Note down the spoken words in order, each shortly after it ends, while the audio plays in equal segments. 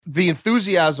the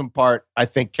enthusiasm part, I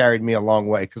think, carried me a long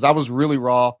way because I was really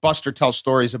raw. Buster tells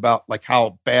stories about like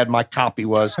how bad my copy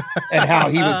was and how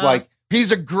he was like,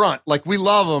 he's a grunt. Like, we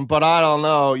love him, but I don't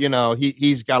know. You know,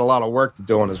 he's got a lot of work to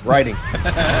do on his writing.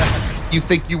 You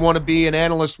think you want to be an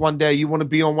analyst one day. You want to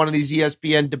be on one of these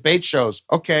ESPN debate shows.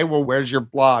 Okay, well, where's your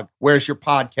blog? Where's your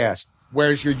podcast?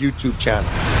 Where's your YouTube channel?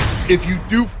 If you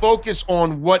do focus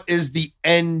on what is the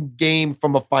end game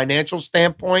from a financial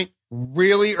standpoint,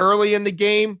 really early in the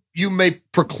game, you may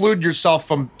preclude yourself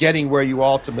from getting where you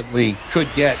ultimately could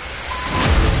get.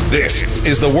 This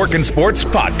is the Workin' Sports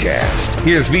Podcast.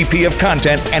 Here's VP of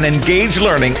Content and Engaged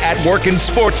Learning at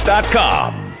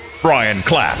workinsports.com, Brian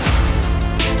Clapp.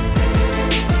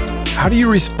 How do you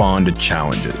respond to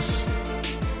challenges?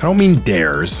 I don't mean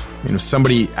dares. I mean, if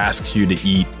somebody asks you to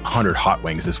eat 100 hot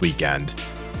wings this weekend,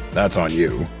 that's on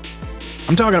you.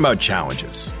 I'm talking about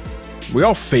challenges. We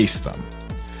all face them.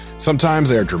 Sometimes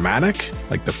they are dramatic,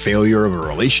 like the failure of a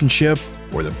relationship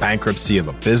or the bankruptcy of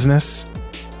a business.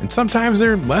 And sometimes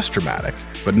they're less dramatic,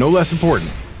 but no less important,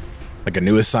 like a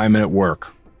new assignment at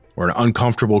work or an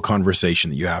uncomfortable conversation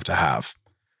that you have to have.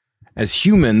 As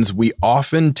humans, we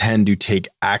often tend to take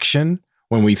action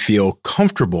when we feel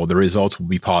comfortable the results will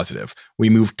be positive. We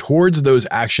move towards those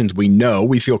actions we know,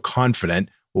 we feel confident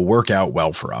will work out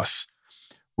well for us.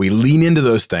 We lean into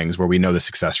those things where we know the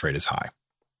success rate is high.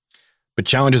 But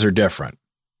challenges are different.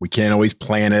 We can't always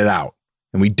plan it out,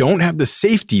 and we don't have the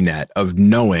safety net of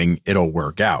knowing it'll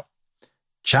work out.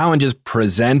 Challenges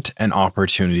present an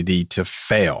opportunity to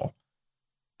fail,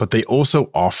 but they also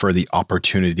offer the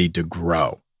opportunity to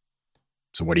grow.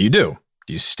 So what do? Do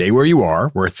you stay where you are,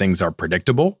 where things are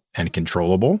predictable and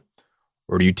controllable,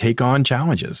 or do you take on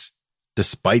challenges,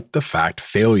 despite the fact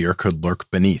failure could lurk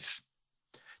beneath?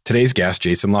 Today's guest,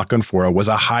 Jason La Canfora, was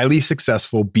a highly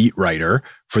successful beat writer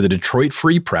for the Detroit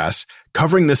Free Press,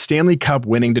 covering the Stanley Cup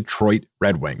winning Detroit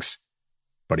Red Wings.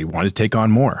 But he wanted to take on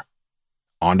more.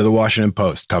 On to the Washington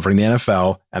Post, covering the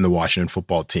NFL and the Washington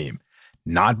football team.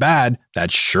 Not bad.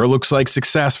 That sure looks like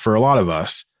success for a lot of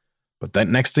us. But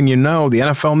then next thing you know, the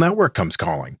NFL Network comes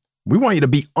calling. We want you to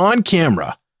be on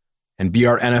camera and be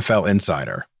our NFL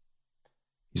insider.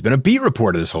 He's been a beat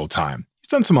reporter this whole time. He's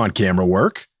done some on-camera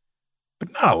work,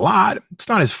 but not a lot. It's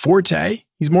not his forte.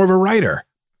 He's more of a writer.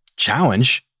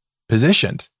 Challenge,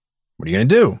 positioned. What are you going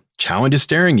to do? Challenge is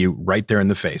staring you right there in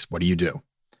the face. What do you do?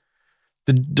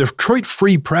 The Detroit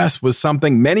Free Press was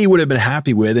something many would have been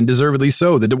happy with, and deservedly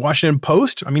so. The Washington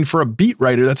Post, I mean, for a beat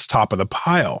writer, that's top of the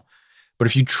pile. But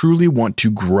if you truly want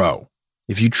to grow,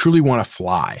 if you truly want to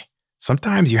fly,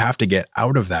 sometimes you have to get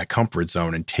out of that comfort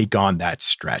zone and take on that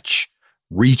stretch,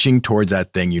 reaching towards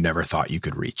that thing you never thought you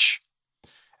could reach.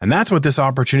 And that's what this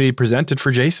opportunity presented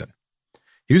for Jason.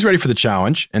 He was ready for the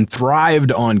challenge and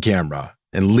thrived on camera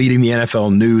and leading the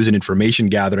NFL news and information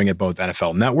gathering at both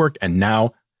NFL Network and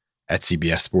now at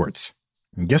CBS Sports.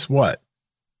 And guess what?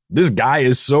 This guy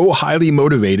is so highly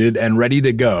motivated and ready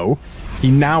to go.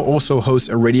 He now also hosts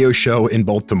a radio show in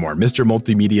Baltimore, Mr.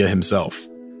 Multimedia himself.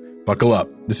 Buckle up.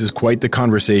 This is quite the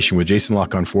conversation with Jason La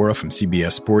Canfora from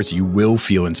CBS Sports. You will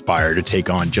feel inspired to take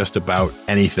on just about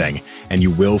anything, and you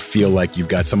will feel like you've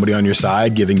got somebody on your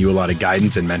side giving you a lot of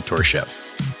guidance and mentorship.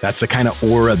 That's the kind of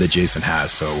aura that Jason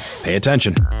has, so pay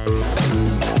attention.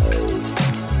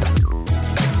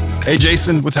 Hey,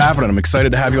 Jason, what's happening? I'm excited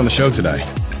to have you on the show today.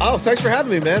 Oh, thanks for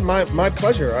having me, man. My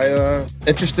pleasure.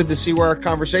 Interested to see where our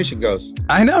conversation goes.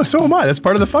 I know, so am I. That's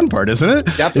part of the fun part, isn't it?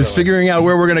 Definitely. Is figuring out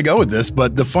where we're going to go with this.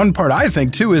 But the fun part, I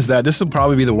think, too, is that this will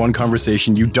probably be the one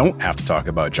conversation you don't have to talk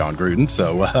about Jon Gruden.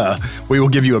 So we will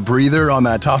give you a breather on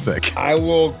that topic. I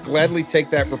will gladly take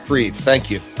that reprieve.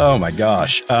 Thank you. Oh, my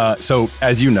gosh. So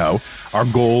as you know, our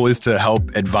goal is to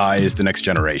help advise the next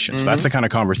generation. So that's the kind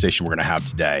of conversation we're going to have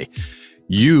today.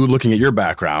 You, looking at your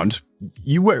background,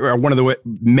 you were one of the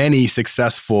many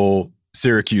successful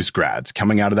Syracuse grads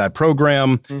coming out of that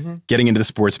program, getting into the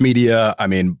sports media. I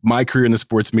mean, my career in the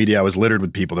sports media, I was littered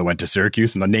with people that went to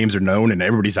Syracuse, and the names are known and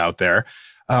everybody's out there.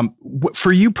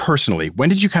 For you personally, when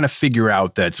did you kind of figure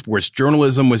out that sports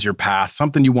journalism was your path,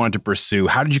 something you wanted to pursue?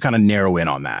 How did you kind of narrow in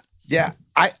on that? Yeah,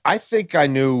 I think I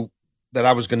knew that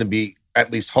I was going to be at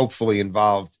least hopefully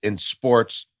involved in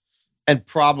sports and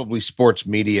probably sports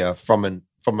media from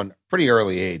a pretty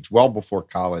early age, well before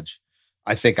college.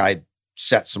 I think I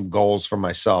set some goals for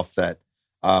myself that,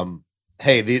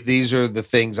 hey, these are the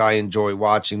things I enjoy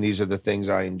watching. These are the things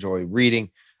I enjoy reading.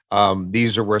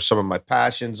 These are where some of my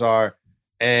passions are.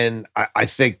 And I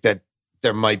think that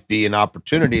there might be an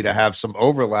opportunity to have some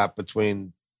overlap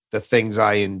between the things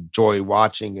I enjoy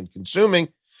watching and consuming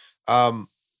from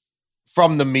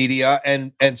the media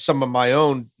and some of my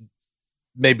own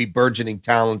maybe burgeoning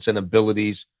talents and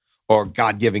abilities or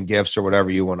God-given gifts or whatever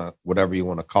you want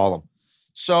to call them.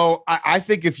 So I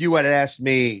think if you had asked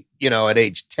me, at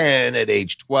age 10, at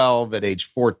age 12, at age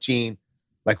 14,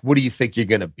 like, what do you think you're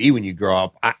going to be when you grow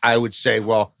up? I would say,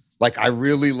 well, like, I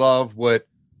really love what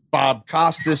Bob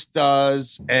Costas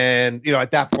does. And,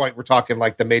 at that point, we're talking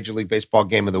like the Major League Baseball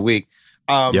game of the week.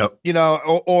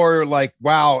 Or like,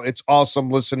 wow, it's awesome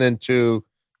listening to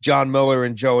John Miller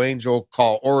and Joe Angel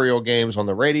call Oriole games on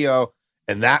the radio.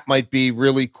 And that might be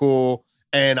really cool.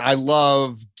 And I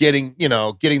love getting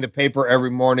the paper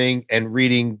every morning and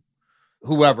reading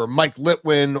whoever, Mike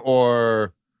Litwin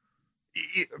or,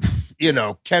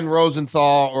 Ken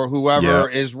Rosenthal or whoever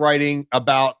is writing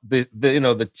about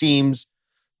the teams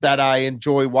that I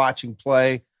enjoy watching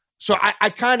play. So I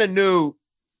kind of knew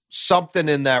something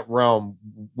in that realm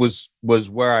was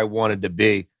where I wanted to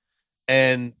be.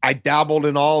 And I dabbled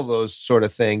in all of those sort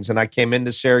of things. And I came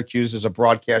into Syracuse as a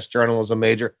broadcast journalism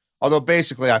major, although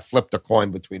basically I flipped a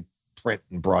coin between print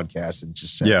and broadcast and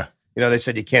just said, they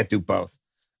said you can't do both.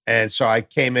 And so I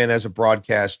came in as a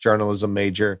broadcast journalism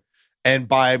major. And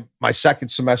by my second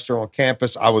semester on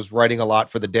campus, I was writing a lot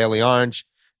for the Daily Orange.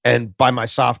 And by my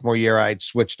sophomore year, I had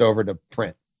switched over to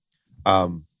print.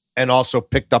 And also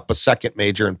picked up a second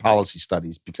major in policy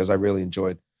studies because I really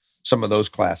enjoyed some of those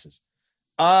classes.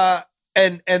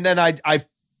 And then I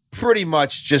pretty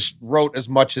much just wrote as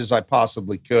much as I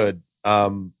possibly could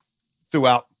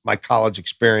throughout my college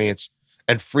experience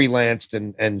and freelanced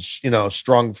and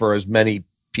strung for as many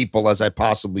people as I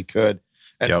possibly could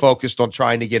and focused on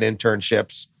trying to get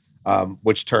internships,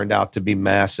 which turned out to be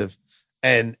massive.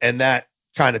 And that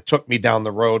kind of took me down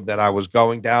the road that I was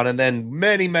going down. And then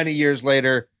many, many years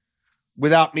later,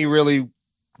 without me really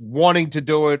wanting to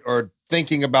do it or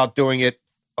thinking about doing it,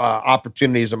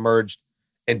 opportunities emerged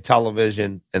in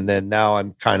television. And then now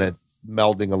I'm kind of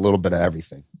melding a little bit of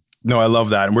everything. No, I love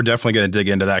that. And we're definitely going to dig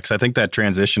into that because I think that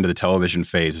transition to the television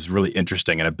phase is really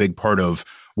interesting and a big part of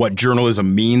what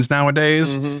journalism means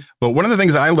nowadays. Mm-hmm. But one of the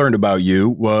things that I learned about you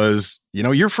was,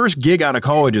 your first gig out of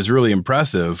college is really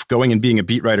impressive, going and being a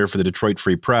beat writer for the Detroit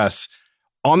Free Press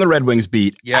on the Red Wings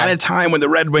beat at a time when the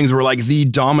Red Wings were like the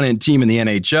dominant team in the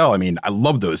NHL. I mean, I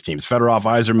love those teams. Fedorov,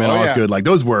 Yzerman, Osgood, like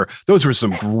those were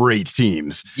some great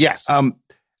teams. Yes.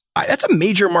 That's a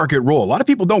major market role. A lot of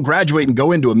people don't graduate and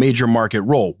go into a major market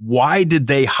role. Why did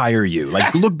they hire you?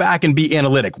 Like, look back and be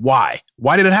analytic. Why?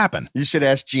 Why did it happen? You should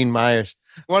ask Gene Myers,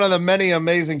 one of the many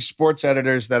amazing sports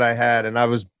editors that I had, and I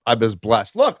was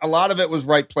blessed. Look, a lot of it was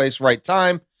right place, right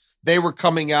time. They were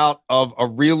coming out of a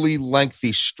really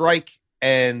lengthy strike,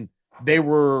 and they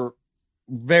were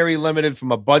very limited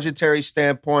from a budgetary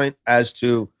standpoint as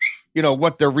to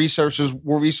what their resources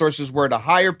were to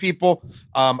hire people.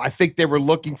 I think they were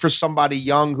looking for somebody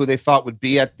young who they thought would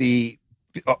be at the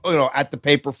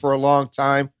paper for a long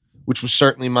time, which was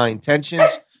certainly my intentions.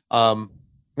 Let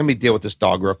me deal with this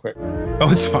dog real quick.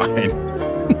 Oh, it's fine.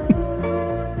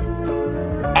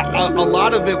 A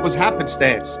lot of it was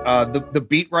happenstance. The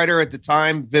beat writer at the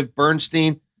time, Viv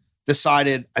Bernstein,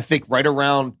 decided, I think right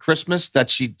around Christmas, that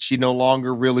she no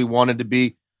longer really wanted to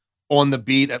be on the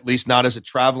beat, at least not as a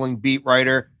traveling beat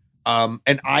writer.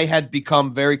 And I had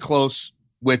become very close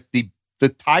with the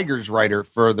Tigers writer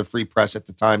for the Free Press at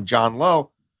the time, John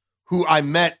Lowe, who I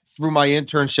met through my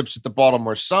internships at the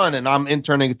Baltimore Sun. And I'm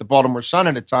interning at the Baltimore Sun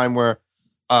at a time where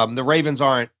the Ravens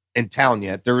aren't in town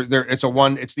yet.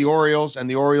 It's the Orioles, and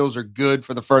the Orioles are good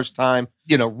for the first time,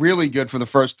 really good for the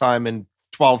first time in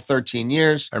 12, 13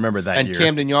 years. I remember that year. And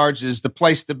Camden Yards is the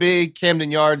place to be.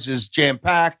 Camden Yards is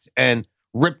jam-packed, and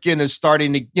Ripken is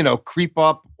starting to, creep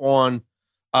up on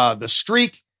the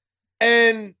streak.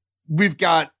 And we've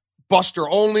got Buster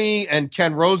Olney and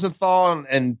Ken Rosenthal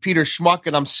and Peter Schmuck,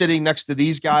 and I'm sitting next to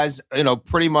these guys,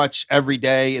 pretty much every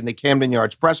day in the Camden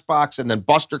Yards press box. And then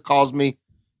Buster calls me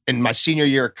in my senior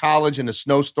year of college in a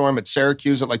snowstorm at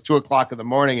Syracuse at like 2:00 in the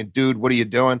morning. And, dude, what are you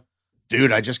doing?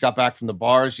 Dude, I just got back from the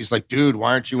bars. He's like, dude,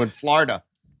 why aren't you in Florida?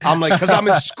 I'm like, because I'm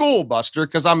in school, Buster,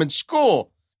 because I'm in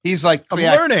school. He's like, I'm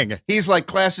learning. He's like,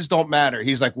 classes don't matter.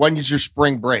 He's like, when is your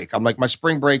spring break? I'm like, my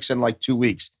spring break's in like 2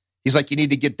 weeks. He's like, you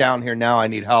need to get down here now. I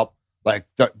need help. Like,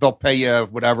 they'll pay you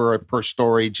whatever per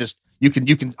story. Just,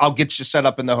 I'll get you set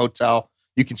up in the hotel.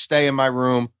 You can stay in my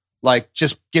room. Like,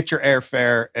 just get your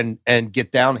airfare and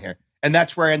get down here. And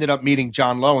that's where I ended up meeting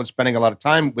John Lowe and spending a lot of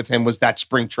time with him, was that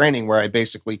spring training where I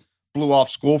basically blew off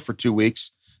school for 2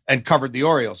 weeks and covered the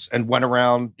Orioles and went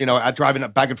around, driving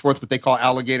up back and forth what they call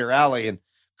Alligator Alley and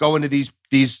going to these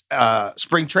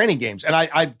spring training games. And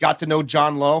I got to know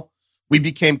John Lowe. We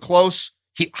became close.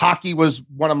 Hockey was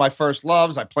one of my first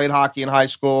loves. I played hockey in high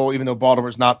school, even though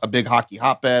Baltimore's not a big hockey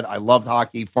hotbed. I loved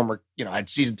hockey. I had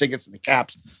season tickets to the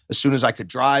Caps as soon as I could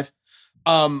drive.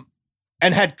 and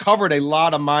had covered a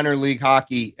lot of minor league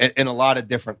hockey in a lot of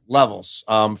different levels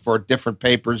for different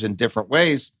papers in different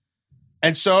ways.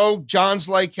 And so John's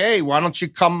like, hey, why don't you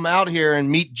come out here and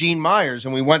meet Gene Myers?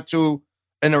 And we went to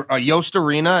a Yost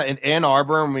Arena in Ann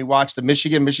Arbor, and we watched the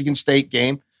Michigan State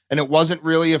game. And it wasn't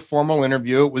really a formal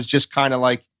interview. It was just kind of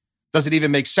like, does it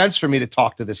even make sense for me to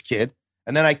talk to this kid?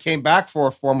 And then I came back for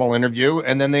a formal interview,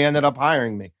 and then they ended up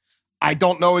hiring me. I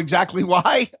don't know exactly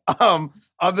why,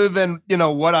 other than,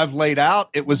 what I've laid out.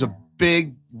 It was a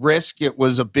big risk. It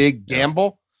was a big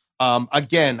gamble.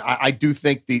 Again, I do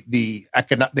think the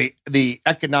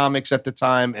economics at the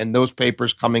time and those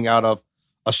papers coming out of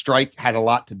a strike had a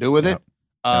lot to do with it.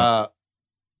 And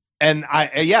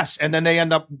then they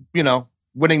end up,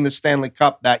 winning the Stanley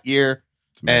Cup that year.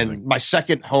 And my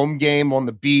second home game on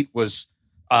the beat was,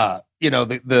 the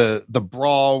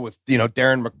brawl with,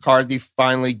 Darren McCarthy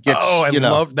finally gets, I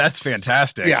love, that's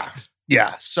fantastic. Yeah.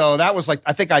 Yeah. So that was like,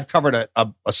 I think I'd covered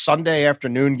a Sunday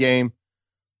afternoon game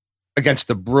against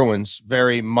the Bruins,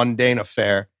 very mundane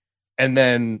affair. And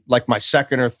then like my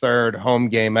second or third home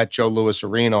game at Joe Louis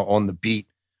Arena on the beat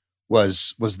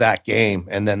was that game.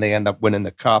 And then they end up winning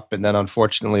the cup. And then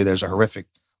unfortunately there's a horrific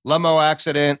limo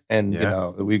accident. And,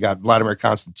 we got Vladimir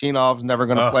Konstantinov's never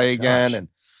going to play again. And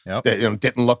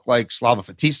didn't look like Slava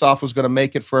Fetisov was going to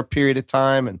make it for a period of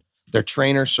time. And their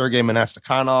trainer, Sergei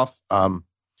Monastikhanov,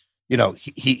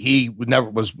 he never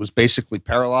was basically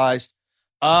paralyzed.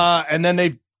 And then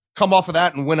they've come off of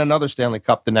that and win another Stanley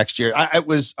Cup the next year. It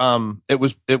was a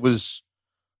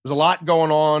lot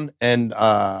going on, and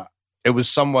it was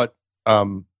somewhat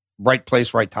right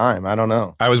place, right time. I don't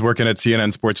know. I was working at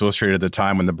CNN Sports Illustrated at the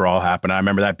time when the brawl happened. I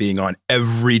remember that being on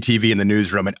every TV in the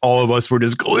newsroom, and all of us were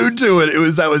just glued to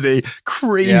it. That was a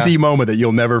crazy moment that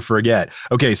you'll never forget.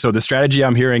 Okay, so the strategy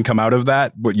I'm hearing come out of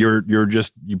that, what your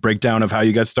breakdown of how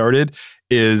you got started,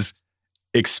 is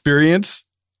experience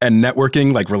and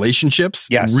networking, like relationships,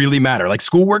 really matter. Like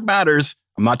schoolwork matters.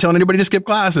 I'm not telling anybody to skip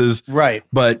classes. Right.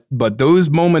 But those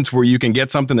moments where you can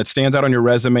get something that stands out on your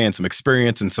resume and some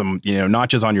experience and some,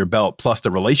 notches on your belt, plus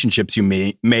the relationships you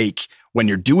may make when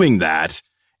you're doing that,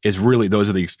 is really, those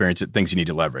are the things you need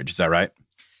to leverage. Is that right?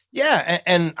 Yeah.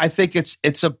 And I think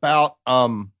it's about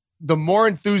the more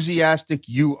enthusiastic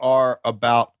you are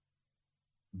about,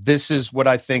 this is what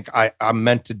I think I'm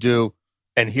meant to do.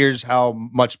 And here's how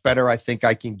much better I think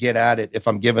I can get at it if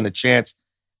I'm given a chance.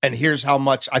 And here's how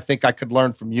much I think I could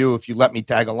learn from you if you let me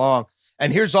tag along.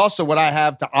 And here's also what I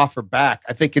have to offer back.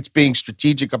 I think it's being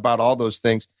strategic about all those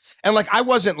things. And like, I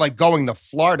wasn't like going to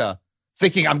Florida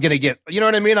thinking I'm going to get, you know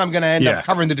what I mean? I'm going to end up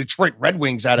covering the Detroit Red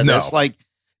Wings out of this. Like,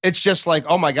 it's just like,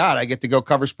 oh my God, I get to go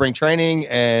cover spring training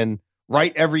and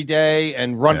write every day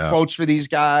and run quotes for these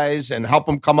guys and help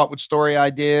them come up with story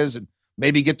ideas and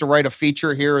maybe get to write a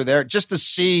feature here or there, just to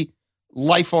see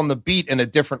life on the beat in a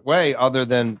different way other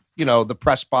than, the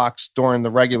press box during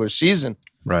the regular season.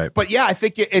 Right. But yeah, I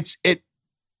think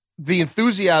the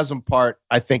enthusiasm part,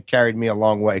 I think, carried me a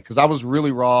long way because I was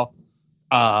really raw.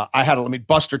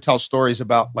 Buster tells stories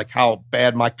about like how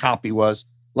bad my copy was.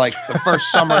 Like the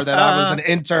first summer that I was an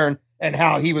intern, and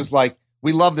how he was like,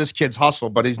 we love this kid's hustle,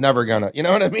 but he's never gonna, you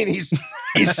know what I mean? He's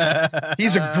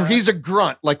a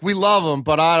grunt. Like, we love him,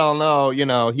 but I don't know,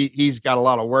 he's got a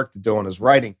lot of work to do on his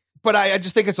writing. But I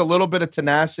just think it's a little bit of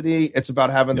tenacity. It's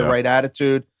about having the right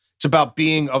attitude. It's about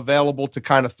being available to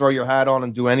kind of throw your hat on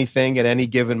and do anything at any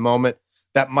given moment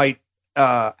that might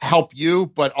help you,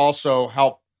 but also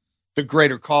help the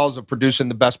greater cause of producing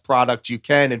the best product you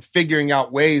can and figuring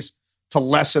out ways to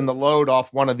lessen the load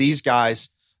off one of these guys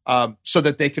so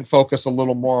that they can focus a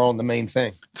little more on the main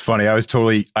thing. It's funny. I was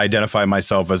totally identify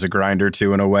myself as a grinder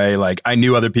too, in a way. Like, I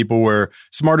knew other people were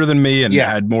smarter than me and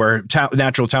had more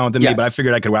natural talent than me, but I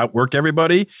figured I could outwork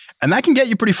everybody, and that can get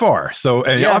you pretty far. So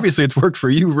obviously it's worked for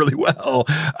you really well.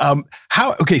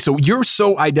 So you're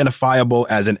so identifiable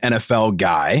as an NFL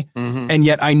guy, and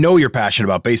yet I know you're passionate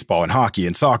about baseball and hockey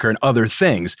and soccer and other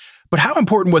things, but how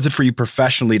important was it for you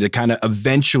professionally to kind of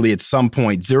eventually at some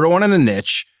point zero in on a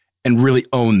niche and really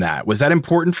own that? Was that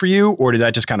important for you, or did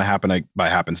that just kind of happen like by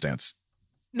happenstance?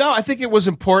 No, I think it was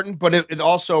important, but it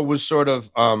also was sort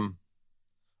of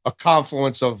a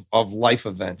confluence of life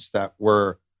events that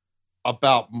were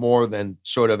about more than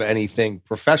sort of anything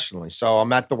professionally. So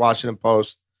I'm at the Washington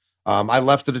Post. I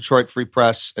left the Detroit Free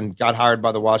Press and got hired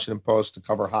by the Washington Post to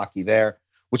cover hockey there,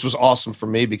 which was awesome for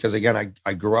me because, again,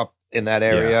 I grew up in that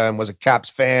area and was a Caps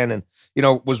fan, and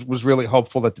was really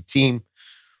hopeful that the team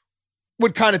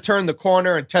would kind of turn the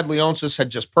corner. And Ted Leonsis had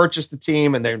just purchased the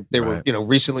team, and they were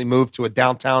recently moved to a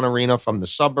downtown arena from the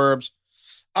suburbs.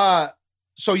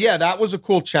 So yeah, that was a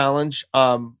cool challenge,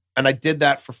 and I did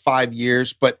that for 5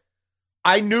 years. But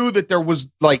I knew that there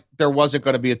wasn't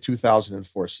going to be a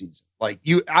 2004 season.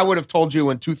 I would have told you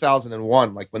in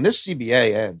 2001, like when this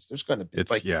CBA ends, there's going to be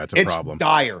it's a problem.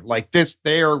 Dire. Like this,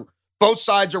 both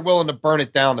sides are willing to burn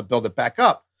it down to build it back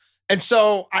up. And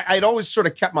so I'd always sort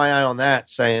of kept my eye on that,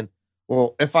 saying,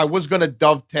 well, if I was going to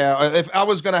dovetail, if I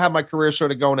was going to have my career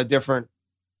sort of go in a different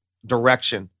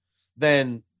direction,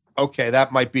 then okay,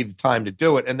 that might be the time to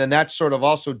do it. And then that's sort of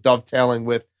also dovetailing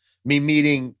with me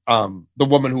meeting the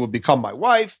woman who would become my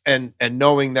wife, and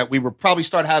knowing that we would probably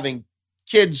start having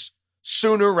kids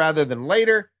sooner rather than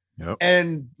later. Yep.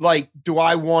 And like, do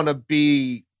I want to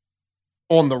be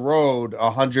on the road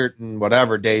 100 and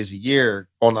whatever days a year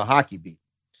on the hockey beat?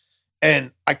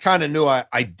 And I kind of knew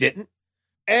I didn't.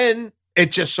 And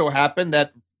it just so happened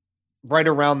that right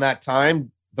around that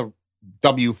time, the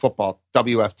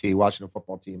WFT, Washington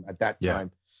Football Team at that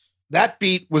time, that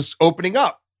beat was opening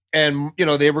up. And,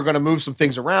 they were going to move some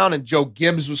things around, and Joe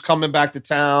Gibbs was coming back to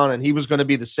town, and he was going to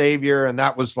be the savior. And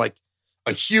that was like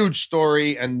a huge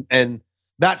story. And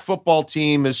that football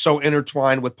team is so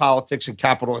intertwined with politics and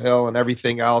Capitol Hill and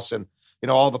everything else. And,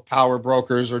 all the power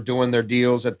brokers are doing their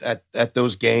deals at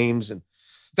those games. And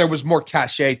there was more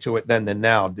cachet to it then than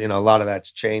now. A lot of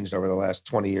that's changed over the last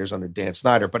 20 years under Dan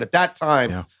Snyder. But at that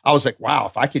time, I was like, wow,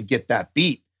 if I could get that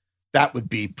beat, that would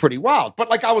be pretty wild. But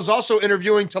like, I was also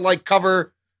interviewing to like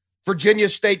cover Virginia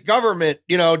state government,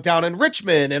 down in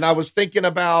Richmond. And I was thinking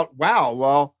about, wow,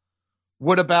 well,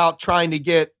 what about trying to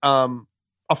get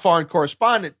a foreign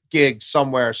correspondent gig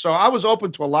somewhere? So I was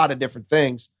open to a lot of different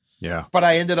things. Yeah. But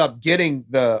I ended up getting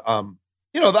the,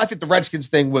 I think the Redskins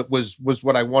thing was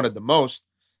what I wanted the most.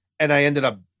 And I ended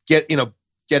up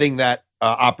getting that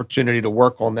opportunity to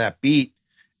work on that beat.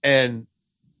 And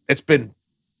it's been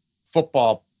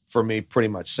football for me pretty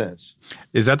much since.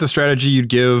 Is that the strategy you'd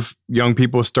give young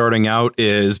people starting out,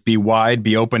 is be wide,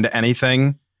 be open to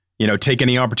anything, take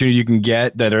any opportunity you can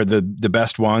get that are the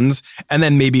best ones, and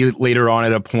then maybe later on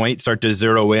at a point start to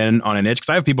zero in on a niche? Because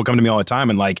I have people come to me all the time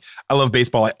and like, I love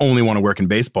baseball, I only want to work in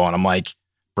baseball. And I'm like,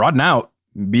 broaden out,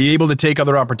 be able to take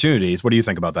other opportunities. What do you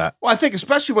think about that? Well, I think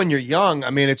especially when you're young, I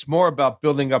mean, it's more about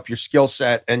building up your skill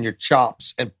set and your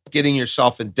chops and getting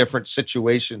yourself in different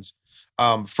situations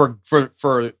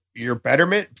for your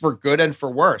betterment, for good and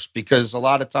for worse, because a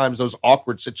lot of times those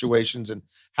awkward situations and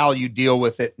how you deal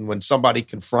with it, and when somebody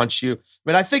confronts you. I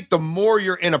mean, I think the more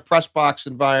you're in a press box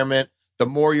environment, the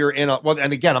more you're in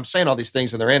and again, I'm saying all these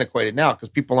things and they're antiquated now because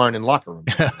people aren't in locker rooms.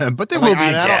 But they will be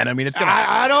again. I mean, it's gonna.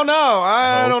 I don't know.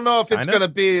 I don't know if it's going to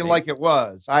be like it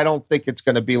was. I don't think it's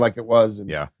going to be like it was in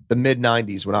the mid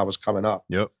 '90s when I was coming up.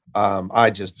 Yep.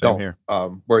 I just Same don't. Here.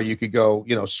 Where you could go,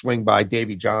 swing by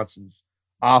Davy Johnson's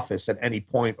office at any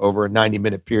point over a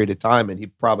 90-minute period of time, and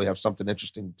he'd probably have something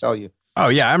interesting to tell you. Oh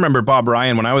yeah, I remember Bob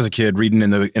Ryan when I was a kid reading in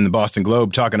the Boston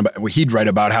Globe talking about, he'd write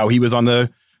about how he was on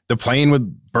the plane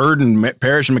with Bird and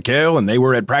Parrish and McHale, and they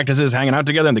were at practices hanging out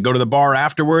together, and they go to the bar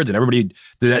afterwards, and everybody,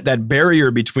 that barrier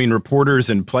between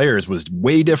reporters and players was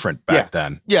way different back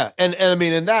then. Yeah, and I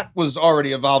mean, and that was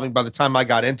already evolving by the time I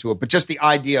got into it, but just the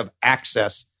idea of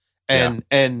access and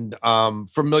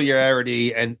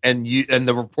familiarity and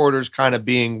the reporters kind of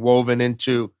being woven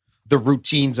into the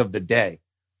routines of the day.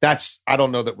 I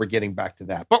don't know that we're getting back to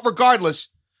that. But regardless,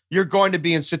 you're going to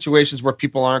be in situations where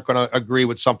people aren't going to agree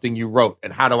with something you wrote.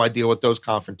 And how do I deal with those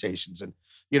confrontations? And,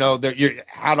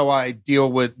 how do I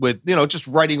deal with just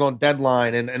writing on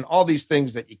deadline and all these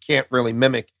things that you can't really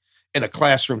mimic in a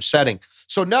classroom setting.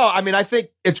 So no, I mean, I think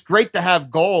it's great to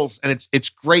have goals, and it's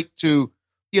great to,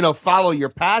 follow your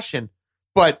passion,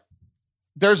 but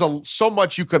there's so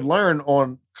much you could learn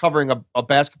on covering a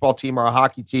basketball team or a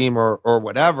hockey team or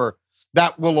whatever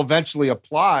that will eventually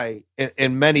apply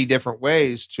in many different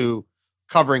ways to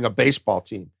covering a baseball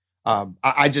team.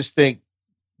 I just think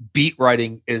beat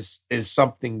writing is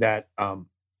something that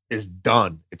is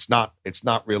done. It's not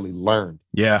really learned.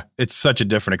 Yeah, it's such a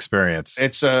different experience.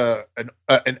 It's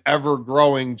an ever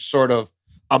growing sort of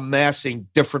amassing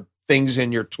different things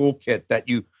in your toolkit that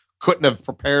you couldn't have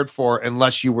prepared for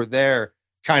unless you were there,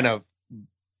 kind of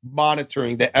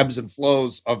monitoring the ebbs and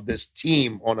flows of this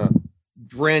team on a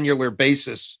granular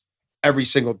basis every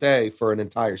single day for an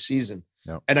entire season.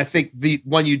 Yep. And I think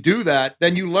when you do that,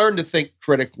 then you learn to think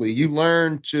critically. You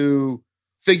learn to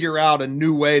figure out a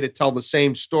new way to tell the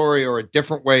same story or a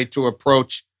different way to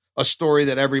approach a story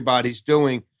that everybody's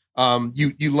doing.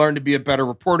 You learn to be a better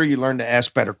reporter. You learn to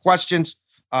ask better questions.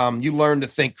 You learn to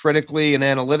think critically and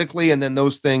analytically, and then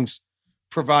those things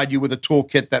provide you with a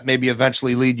toolkit that maybe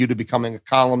eventually lead you to becoming a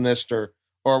columnist or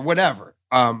whatever.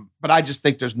 But I just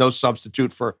think there's no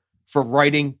substitute for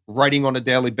writing on a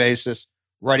daily basis,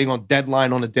 writing on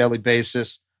deadline on a daily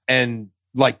basis, and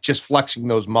like just flexing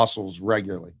those muscles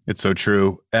regularly. It's so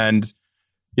true. And,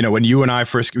 when you and I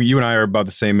are about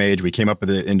the same age, we came up with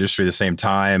the industry at the same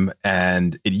time.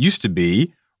 And it used to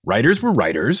be writers were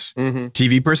writers,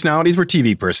 TV personalities were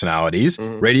TV personalities,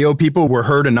 radio people were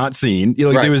heard and not seen.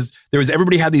 Right. There was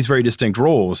everybody had these very distinct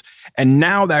roles. And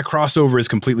now that crossover is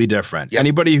completely different. Yep.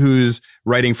 Anybody who's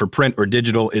writing for print or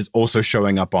digital is also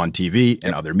showing up on TV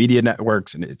and other media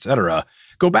networks and et cetera.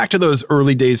 Go back to those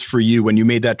early days for you when you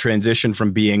made that transition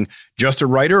from being just a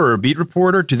writer or a beat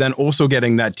reporter to then also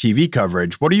getting that TV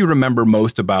coverage. What do you remember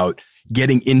most about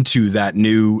getting into that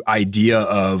new idea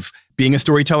of being a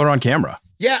storyteller on camera?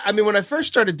 Yeah, I mean, when I first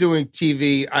started doing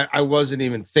TV, I wasn't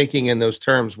even thinking in those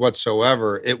terms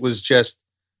whatsoever. It was just,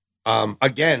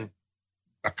 again,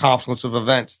 a confluence of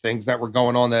events, things that were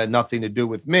going on that had nothing to do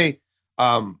with me.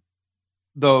 The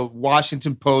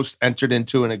Washington Post entered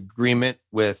into an agreement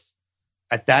with,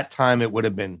 at that time, it would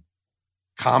have been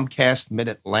Comcast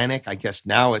Mid-Atlantic. I guess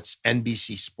now it's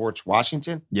NBC Sports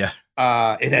Washington. Yeah.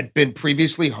 It had been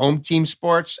previously Home Team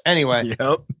Sports. Anyway.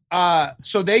 Yep.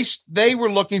 So they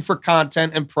were looking for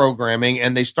content and programming,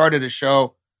 and they started a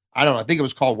show. I don't know. I think it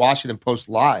was called Washington Post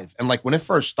Live. And like when it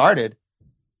first started,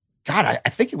 God, I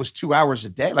think it was 2 hours a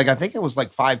day. Like I think it was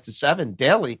like 5 to 7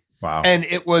 daily. Wow. And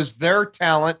it was their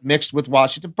talent mixed with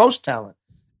Washington Post talent.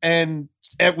 And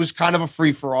it was kind of a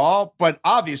free for all, but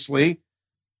obviously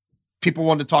people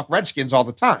wanted to talk Redskins all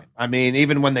the time. I mean,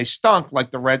 even when they stunk, like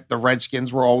the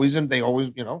Redskins were always they always,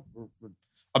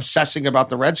 obsessing about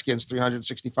the Redskins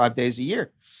 365 days a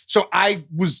year. So I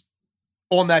was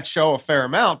on that show a fair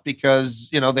amount because,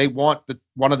 they want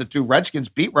one of the two Redskins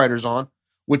beat writers on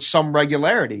with some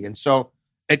regularity. And so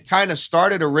it kind of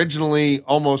started originally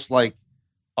almost like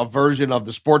a version of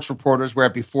the sports reporters where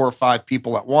it'd be 4 or 5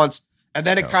 people at once. And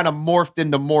then it kind of morphed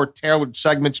into more tailored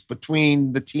segments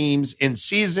between the teams in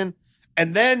season.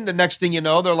 And then the next thing you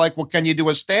know, they're like, well, can you do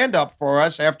a stand-up for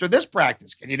us after this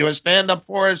practice? Can you do a stand-up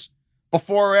for us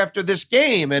before or after this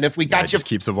game? And if we got it just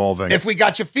keeps evolving. If we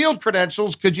got your field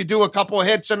credentials, could you do a couple of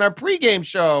hits in our pregame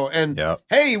show? And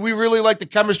hey, we really like the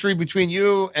chemistry between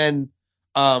you and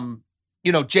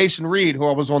Jason Reed, who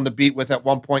I was on the beat with at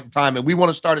one point in time. And we want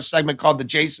to start a segment called The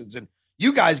Jasons. And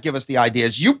you guys give us the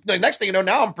ideas. The next thing you know,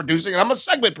 now I'm producing and I'm a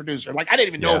segment producer. Like I didn't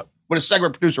even know what a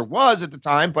segment producer was at the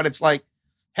time, but it's like,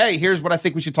 hey, here's what I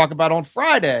think we should talk about on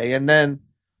Friday. And then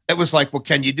it was like, well,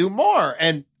 can you do more?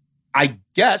 And I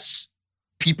guess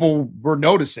people were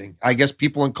noticing. I guess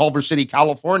people in Culver City,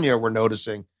 California were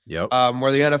noticing. Yep.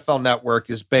 Where the NFL Network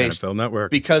is based. NFL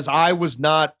Network. Because I was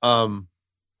not,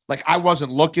 I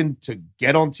wasn't looking to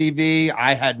get on TV.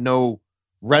 I had no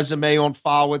resume on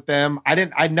file with them.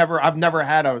 I've never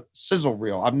had a sizzle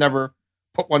reel. I've never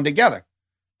put one together.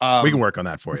 We can work on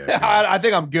that for you. I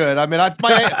think I'm good. I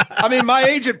mean, my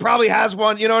agent probably has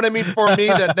one, you know what I mean, for me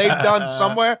that they've done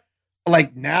somewhere.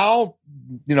 Like now,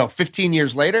 15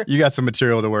 years later. You got some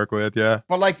material to work with, yeah.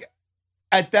 But like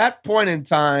at that point in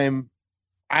time,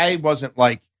 I wasn't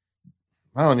like,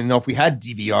 I don't even know if we had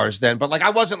DVRs then, but like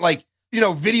I wasn't like,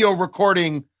 video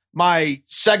recording my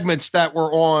segments that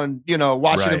were on,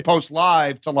 Washington Post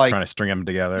Live to like trying to string them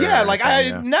together. Yeah, like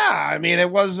I mean, it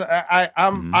was I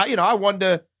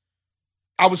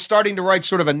was starting to write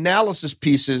sort of analysis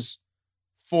pieces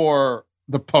for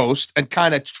the Post and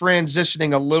kind of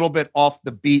transitioning a little bit off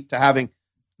the beat to having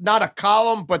not a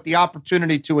column, but the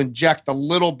opportunity to inject a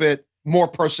little bit more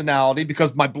personality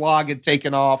because my blog had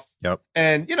taken off. Yep.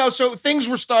 And, so things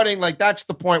were starting, like that's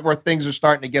the point where things are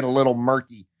starting to get a little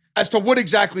murky as to what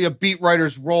exactly a beat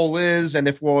writer's role is. And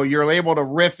if, you're able to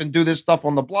riff and do this stuff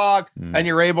on the blog and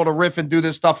you're able to riff and do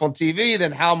this stuff on TV,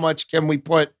 then how much can we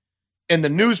put in the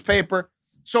newspaper?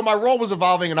 So my role was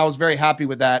evolving and I was very happy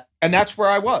with that. And that's where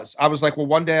I was. I was like, well,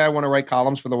 one day I want to write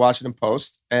columns for the Washington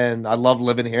Post and I love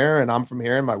living here and I'm from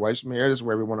here and my wife's from here. This is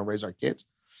where we want to raise our kids.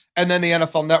 And then the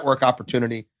NFL Network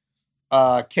opportunity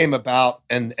came about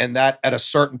and that at a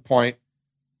certain point,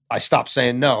 I stopped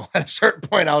saying no. At a certain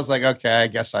point, I was like, okay, I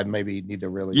guess I maybe need to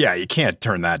really. Yeah, you can't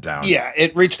turn that down. Yeah,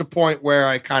 it reached a point where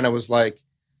I kind of was like,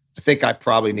 I think I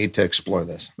probably need to explore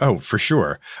this. Oh, for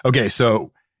sure. Okay,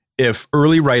 so if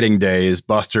early writing days,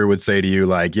 Buster would say to you,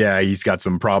 like, yeah, he's got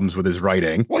some problems with his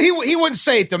writing. Well, he wouldn't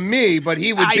say it to me, but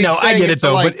he would be saying I get it to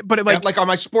though, like, but like on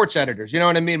my sports editors, you know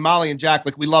what I mean? Molly and Jack,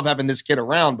 like we love having this kid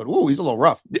around, but he's a little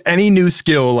rough. Any new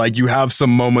skill, like you have some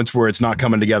moments where it's not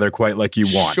coming together quite like you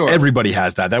want. Sure. Everybody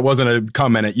has that. That wasn't a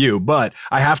comment at you, but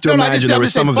I have to imagine there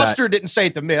was some of Buster that. didn't say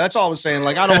it to me. That's all I was saying.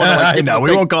 Like I don't want to. Like, I know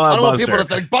we won't call out Buster. I don't want people to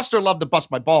think Buster loved to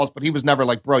bust my balls, but he was never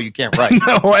like, bro, you can't write.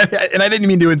 No, and I didn't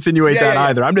mean to insinuate that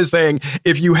either. I'm just saying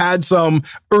if you had some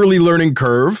early learning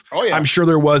curve, I'm sure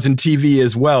there was in TV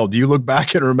as well. Do you look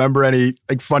back and remember any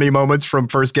like funny moments from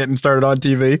first getting started on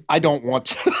TV? I don't want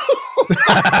to.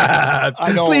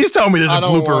 I don't. Please tell me there's a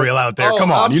blooper reel out there.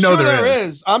 Come on, there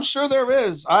is. I'm sure there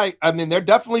is. I mean, there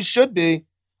definitely should be.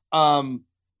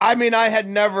 I mean, I had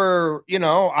never,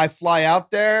 I fly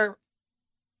out there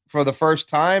for the first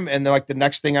time, and then like the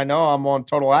next thing I know, I'm on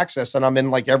Total Access, and I'm in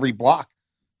like every block.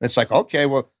 And it's like, okay,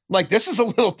 well, like this is a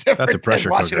little different than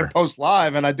watching it post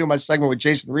live, and I do my segment with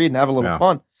Jason Reed and have a little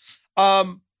fun.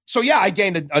 So yeah, I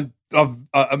gained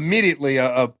immediately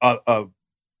a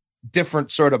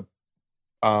different sort of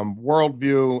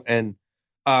worldview and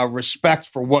respect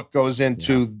for what goes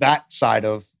into that side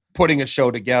of putting a show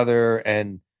together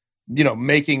and,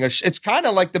 making it's kind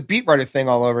of like the beat writer thing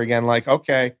all over again. Like,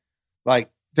 okay,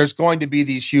 like there's going to be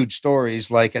these huge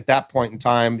stories. Like at that point in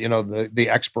time, the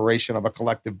expiration of a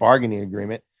collective bargaining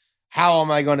agreement. How am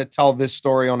I going to tell this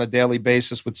story on a daily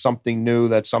basis with something new,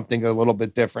 that's something a little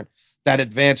bit different, that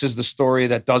advances the story,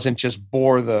 that doesn't just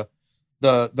bore the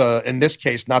in this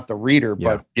case, not the reader,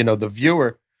 but the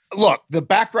viewer. Look, the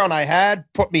background I had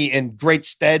put me in great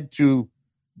stead to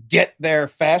get there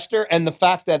faster. And the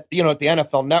fact that, at the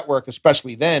NFL Network,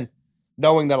 especially then,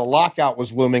 knowing that a lockout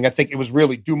was looming, I think it was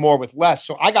really do more with less.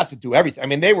 So I got to do everything. I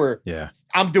mean,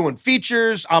 I'm doing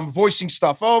features, I'm voicing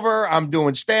stuff over, I'm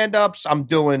doing stand-ups, I'm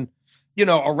doing,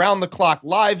 around the clock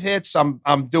live hits,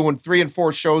 I'm doing 3 and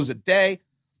 4 shows a day.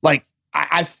 Like,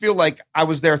 I feel like I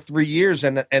was there 3 years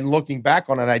and looking back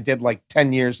on it, I did like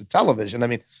 10 years of television. I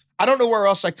mean, I don't know where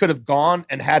else I could have gone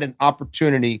and had an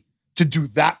opportunity to do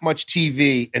that much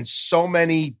TV and so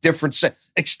many different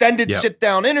extended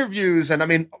sit-down interviews. And I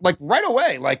mean, like right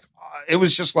away, like it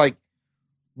was just like,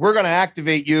 we're going to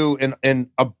activate you in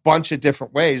a bunch of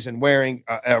different ways, and wearing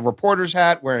a reporter's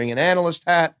hat, wearing an analyst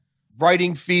hat,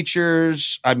 writing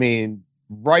features. I mean,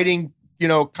 writing,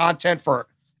 content for,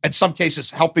 in some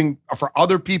cases, helping for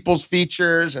other people's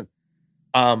features. And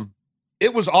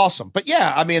it was awesome. But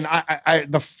yeah, I mean, I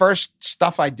the first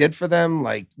stuff I did for them,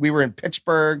 like we were in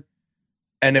Pittsburgh,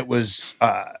 and it was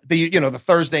the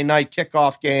Thursday night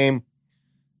kickoff game.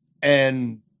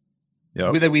 And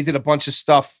we did a bunch of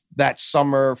stuff that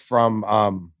summer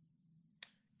from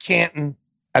Canton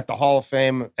at the Hall of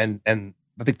Fame. And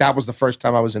I think that was the first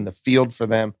time I was in the field for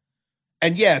them.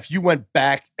 And yeah, if you went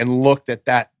back and looked at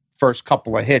that first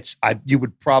couple of hits, you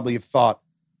would probably have thought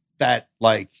that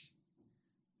like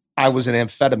I was an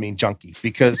amphetamine junkie,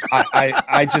 because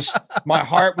I just, my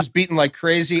heart was beating like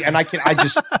crazy. And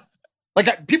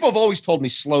people have always told me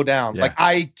slow down. Yeah. Like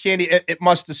I can't, it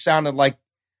must have sounded like,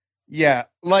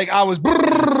 like I was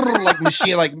like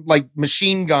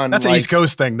machine gun. That's an East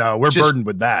Coast thing though. We're burdened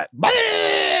with that.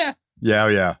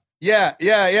 Yeah.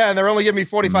 And they're only giving me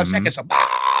 45 seconds. So,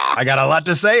 I got a lot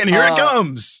to say, and here it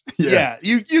comes.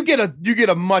 You get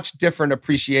a much different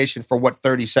appreciation for what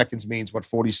 30 seconds means, what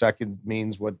 40 seconds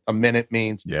means, what a minute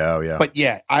means. Yeah. But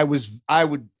yeah, I was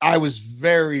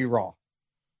very raw.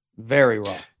 Very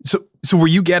raw. So were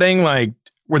you getting like,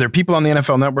 were there people on the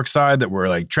NFL Network side that were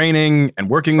like training and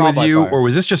working with you, or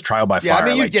was this just trial by fire? Yeah, I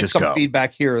mean, you get some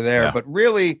feedback here or there, but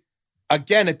really,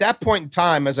 again, at that point in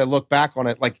time, as I look back on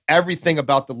it, like everything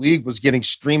about the league was getting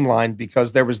streamlined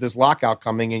because there was this lockout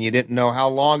coming and you didn't know how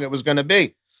long it was going to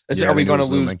be. Are we going to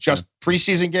lose just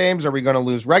preseason games? Are we going to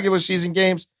lose regular season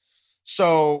games?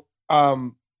 So,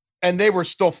 and they were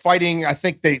still fighting. I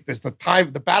think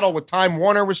the battle with Time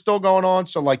Warner was still going on.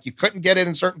 So like you couldn't get it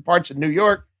in certain parts of New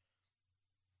York.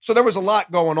 So there was a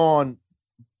lot going on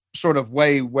sort of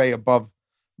way, way above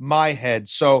my head.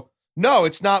 So no,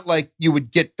 it's not like you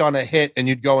would get done a hit and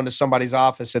you'd go into somebody's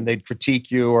office and they'd critique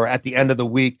you, or at the end of the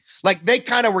week. Like they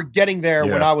kind of were getting there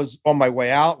when I was on my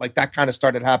way out. Like that kind of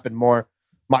started to happen more,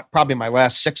 probably my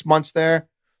last 6 months there.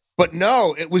 But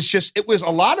no, it was a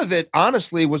lot of it,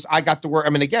 honestly, was I got to work. I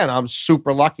mean, again, I'm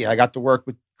super lucky. I got to work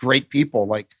with great people.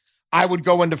 Like I would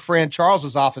go into Fran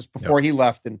Charles's office before he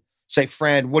left and say,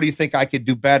 Fran, what do you think I could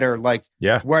do better? Like,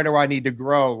 where do I need to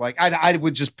grow? Like I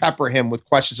would just pepper him with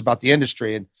questions about the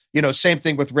industry. And, same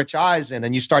thing with Rich Eisen.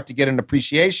 And you start to get an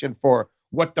appreciation for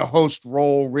what the host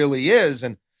role really is.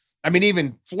 And I mean,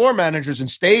 even floor managers and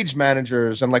stage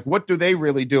managers, and like, what do they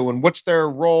really do? And what's their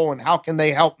role? And how can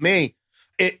they help me?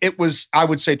 It was, I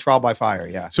would say, trial by fire.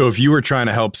 Yeah. So if you were trying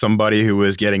to help somebody who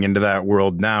was getting into that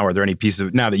world now, are there any pieces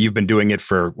of, now that you've been doing it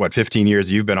for 15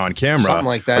 years, you've been on camera, something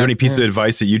like that. Are there any pieces of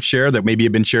advice that you'd share that maybe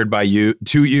have been shared by you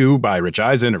by Rich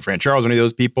Eisen or Fran Charles, any of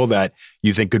those people that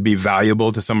you think could be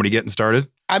valuable to somebody getting started?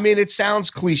 I mean, it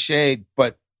sounds cliched,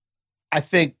 but I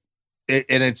think,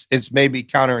 it's maybe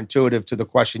counterintuitive to the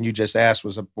question you just asked,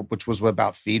 which was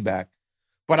about feedback.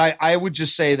 But I would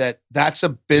just say that that's a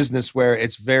business where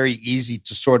it's very easy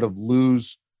to sort of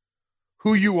lose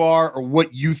who you are or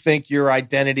what you think your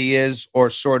identity is, or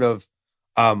sort of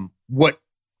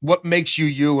what makes you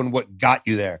you and what got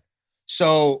you there.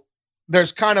 So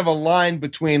there's kind of a line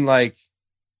between like,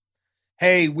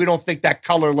 hey, we don't think that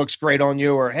color looks great on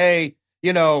you, or hey,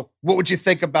 what would you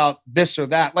think about this or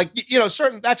that? Like,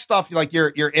 certain that stuff, like you're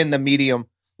in the medium,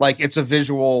 like it's a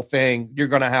visual thing. You're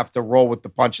going to have to roll with the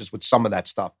punches with some of that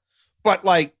stuff. But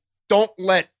like, don't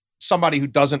let somebody who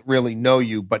doesn't really know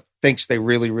you, but thinks they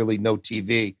really, really know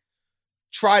TV,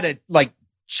 try to like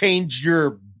change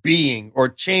your being or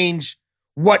change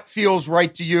what feels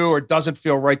right to you or doesn't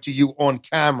feel right to you on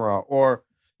camera, or,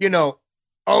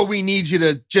 oh, we need you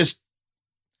to just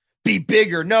be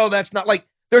bigger. No, that's not like,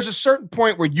 there's a certain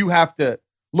point where you have to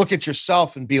look at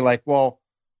yourself and be like, well,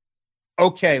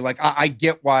 okay, like I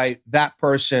get why that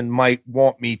person might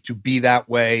want me to be that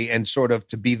way and sort of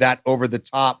to be that over the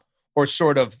top, or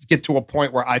sort of get to a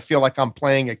point where I feel like I'm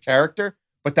playing a character,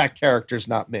 but that character's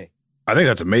not me. I think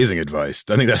that's amazing advice.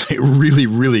 I think that's really,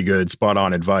 really good, spot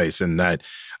on advice. And that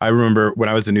I remember when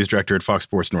I was the news director at Fox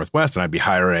Sports Northwest, and I'd be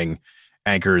hiring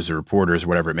anchors or reporters or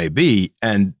whatever it may be.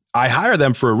 And I hire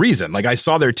them for a reason. Like I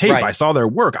saw their tape, Right. I saw their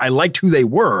work. I liked who they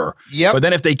were. Yep. But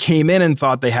then if they came in and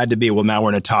thought they had to be, well, now we're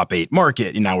in a top 8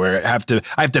 market, I have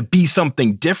to be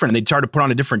something different. And they try to put on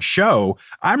a different show.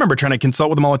 I remember trying to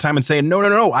consult with them all the time and saying, no,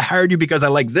 I hired you because I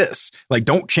like this. Like,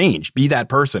 don't change. Be that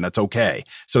person. That's okay.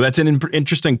 So that's an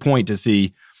interesting point to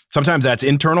see. Sometimes that's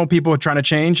internal people trying to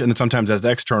change, and then sometimes that's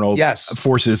external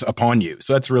forces upon you.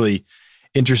 So that's really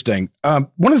interesting. One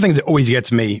of the things that always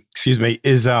gets me,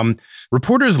 is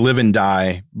reporters live and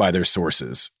die by their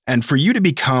sources. And for you to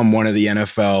become one of the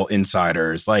NFL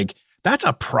insiders, like that's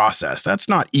a process. That's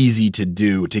not easy to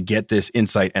do, to get this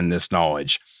insight and this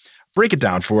knowledge. Break it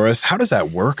down for us. How does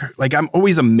that work? Like I'm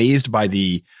always amazed by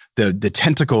the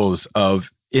tentacles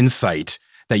of insight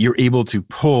that you're able to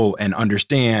pull and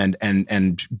understand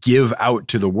and give out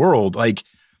to the world. Like,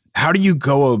 how do you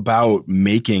go about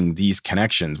making these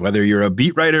connections, whether you're a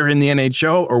beat writer in the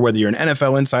NHL or whether you're an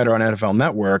NFL insider on NFL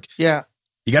Network? Yeah.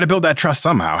 You got to build that trust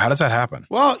somehow. How does that happen?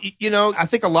 Well, I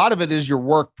think a lot of it is your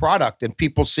work product and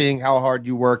people seeing how hard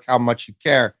you work, how much you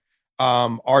care.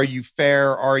 Are you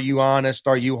fair? Are you honest?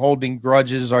 Are you holding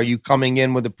grudges? Are you coming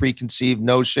in with a preconceived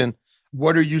notion?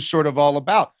 What are you sort of all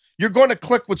about? You're going to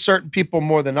click with certain people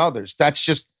more than others. That's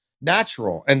just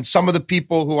natural. And some of the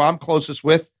people who I'm closest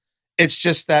with, it's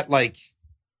just that like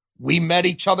we met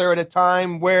each other at a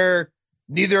time where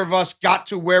neither of us got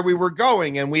to where we were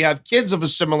going, and we have kids of a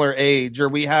similar age, or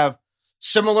we have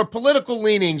similar political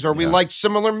leanings, or we like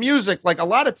similar music. Like a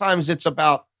lot of times it's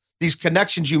about these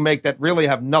connections you make that really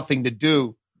have nothing to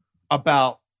do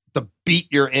about the beat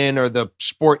you're in or the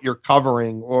sport you're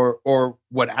covering or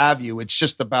what have you. It's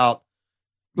just about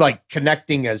like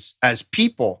connecting as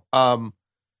people.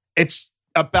 It's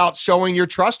about showing you're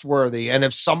trustworthy. And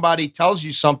if somebody tells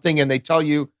you something and they tell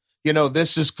you,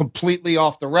 this is completely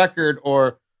off the record,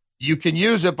 or you can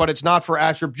use it, but it's not for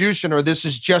attribution, or this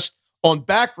is just on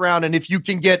background. And if you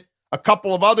can get a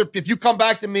couple of if you come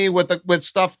back to me with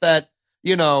stuff that,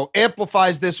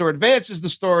 amplifies this or advances the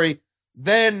story,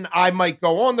 then I might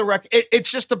go on the record.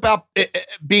 It's just about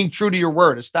being true to your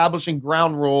word, establishing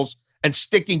ground rules and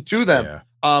sticking to them. Yeah.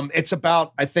 It's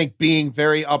about, I think, being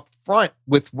very upfront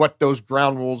with what those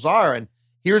ground rules are. And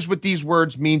here's what these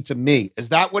words mean to me. Is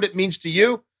that what it means to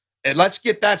you? And let's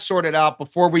get that sorted out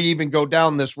before we even go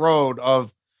down this road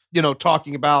of,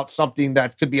 talking about something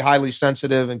that could be highly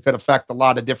sensitive and could affect a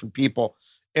lot of different people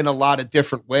in a lot of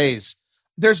different ways.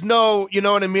 There's no, you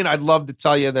know what I mean? I'd love to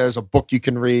tell you there's a book you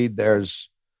can read. There's,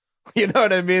 you know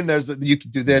what I mean? You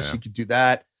can do this, you can do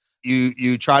that.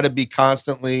 You try to be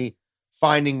constantly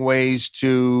finding ways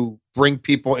to bring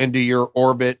people into your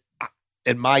orbit.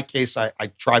 In my case, I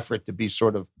try for it to be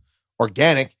sort of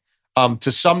organic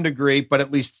to some degree, but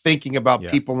at least thinking about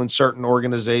people in certain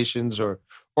organizations or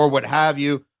what have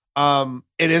you.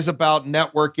 It is about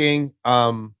networking.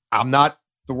 I'm not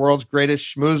the world's greatest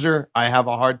schmoozer. I have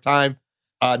a hard time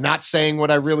not saying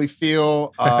what I really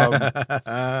feel.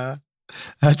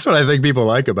 That's what I think people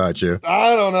like about you.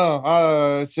 I don't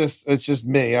know. It's just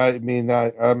me. I mean,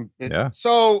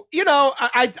 So,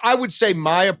 I would say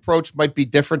my approach might be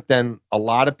different than a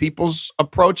lot of people's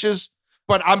approaches,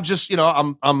 but I'm just,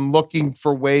 I'm looking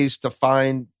for ways to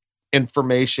find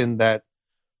information that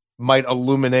might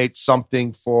illuminate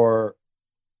something for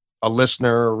a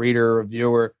listener, a reader, a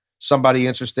viewer, somebody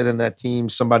interested in that team,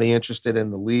 somebody interested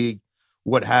in the league,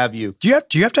 what have you. Do you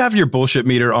have to have your bullshit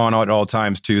meter on at all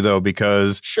times too, though?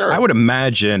 Because sure. I would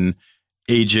imagine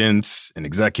agents and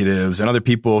executives and other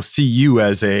people see you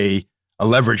as a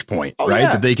leverage point, right?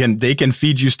 Yeah. That they can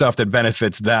feed you stuff that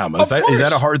benefits them. Is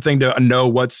that a hard thing to know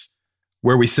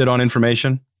where we sit on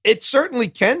information? It certainly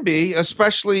can be,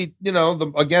 especially,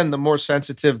 the more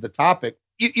sensitive the topic.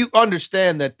 You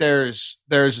understand that there's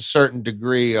a certain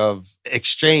degree of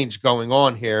exchange going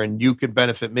on here, and you could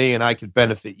benefit me and I could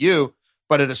benefit you.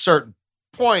 But at a certain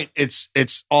point, it's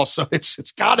also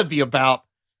got to be about,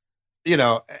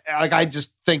 like I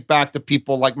just think back to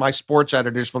people like my sports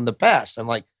editors from the past, and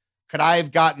like, could I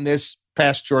have gotten this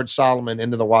past George Solomon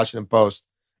into the Washington Post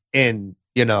in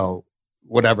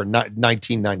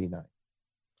 1999?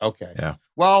 Okay. Yeah.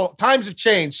 Well, times have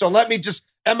changed. So let me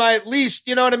am I at least,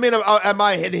 you know what I mean? Am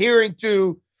I adhering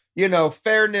to,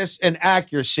 fairness and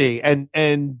accuracy?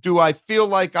 And do I feel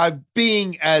like I'm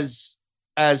being as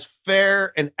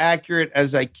fair and accurate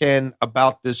as I can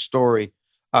about this story?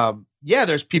 Yeah,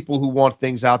 there's people who want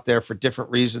things out there for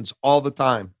different reasons all the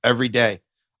time, every day.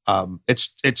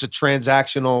 It's a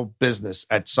transactional business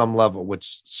at some level,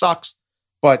 which sucks,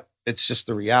 but it's just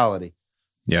the reality.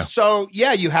 Yeah. So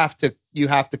yeah, you have to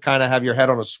kind of have your head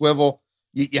on a swivel.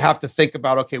 You have to think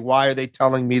about, okay, why are they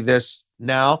telling me this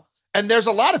now? And there's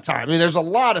a lot of time. I mean, there's a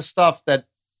lot of stuff that,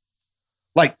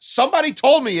 like, somebody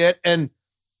told me it and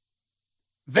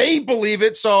they believe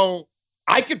it, so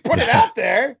I could put it out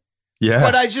there. Yeah.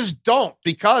 But I just don't,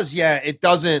 because it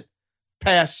doesn't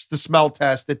pass the smell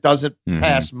test. It doesn't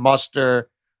pass muster.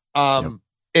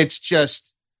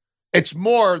 It's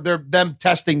more them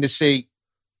testing to see,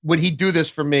 would he do this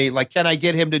for me? Like, can I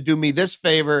get him to do me this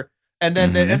favor? And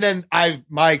then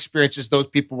my experience is those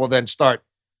people will then start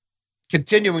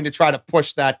continuing to try to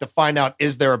push that to find out,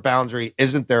 is there a boundary?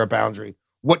 Isn't there a boundary?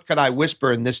 What could I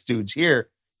whisper in this dude's ear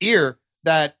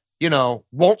that,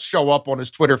 won't show up on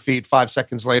his Twitter feed 5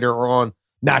 seconds later or on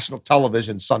national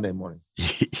television Sunday morning?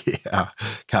 Yeah.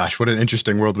 Gosh, what an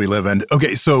interesting world we live in.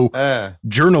 Okay, so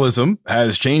journalism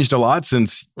has changed a lot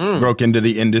since you broke into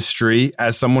the industry.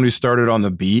 As someone who started on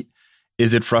the beat,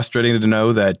 is it frustrating to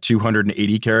know that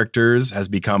 280 characters has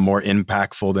become more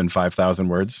impactful than 5,000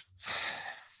 words?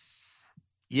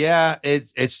 Yeah,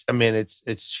 it's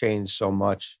changed so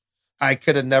much. I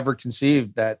could have never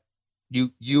conceived that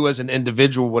you as an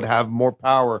individual would have more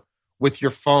power with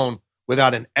your phone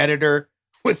without an editor,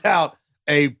 without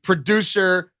a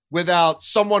producer, without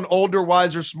someone older,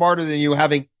 wiser, smarter than you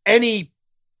having any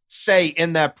say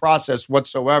in that process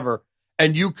whatsoever.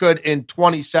 And you could, in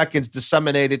 20 seconds,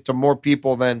 disseminate it to more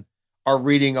people than are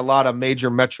reading a lot of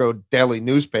major metro daily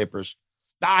newspapers.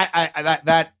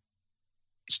 That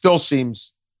still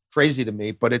seems crazy to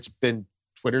me, but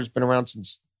Twitter's been around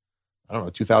since, I don't know,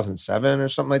 2007 or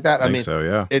something like that. I mean, so,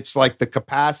 yeah. It's like the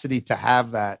capacity to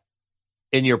have that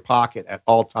in your pocket at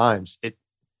all times. It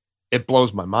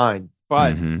blows my mind,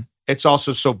 but it's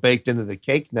also so baked into the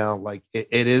cake now. Like it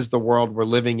is the world we're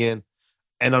living in.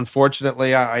 And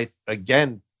unfortunately, I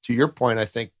again, to your point, I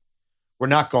think we're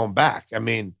not going back. I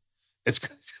mean, it's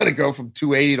going to go from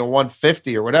 280 to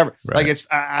 150 or whatever. Right. Like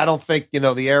I don't think,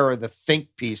 the era of the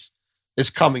think piece is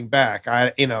coming back.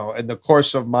 In the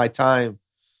course of my time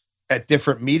at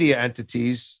different media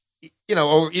entities,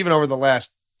 or even over the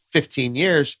last 15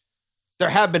 years, there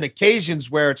have been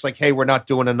occasions where it's like, hey, we're not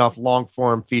doing enough long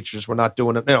form features. We're not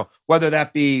doing it, whether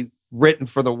that be written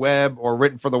for the web or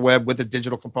written for the web with a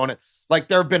digital component. Like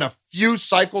there have been a few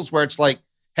cycles where it's like,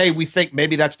 hey, we think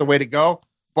maybe that's the way to go.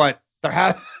 But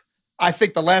I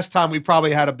think the last time we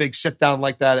probably had a big sit down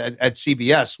like that at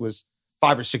CBS was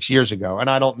 5 or 6 years ago. And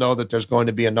I don't know that there's going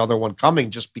to be another one coming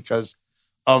just because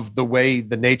of the way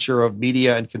the nature of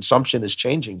media and consumption is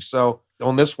changing. So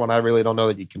on this one, I really don't know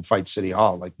that you can fight City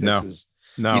Hall. Like this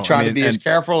you try to be as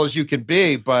careful as you can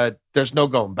be, but there's no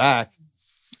going back.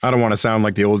 I don't want to sound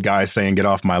like the old guy saying get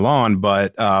off my lawn,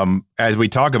 but as we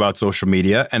talk about social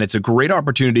media, and it's a great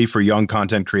opportunity for young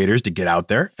content creators to get out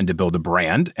there and to build a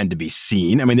brand and to be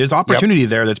seen. I mean, there's opportunity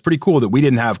there that's pretty cool that we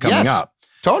didn't have coming up.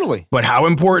 Totally. But how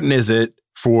important is it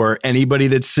for anybody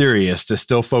that's serious to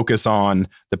still focus on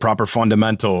the proper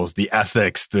fundamentals, the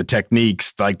ethics, the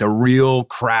techniques, like the real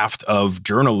craft of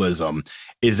journalism?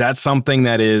 Is that something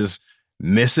that is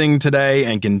missing today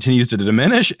and continues to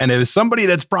diminish? And if somebody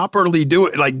that's properly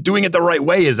doing it the right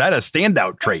way, is that a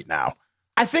standout trait now?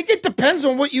 I think it depends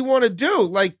on what you want to do.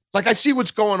 Like I see what's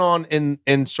going on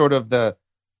in sort of the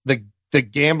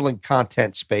gambling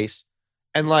content space.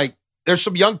 And like, there's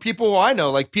some young people who I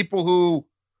know, like people who,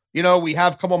 we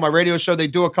have come on my radio show, they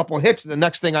do a couple of hits. And the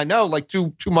next thing I know, like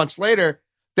two months later,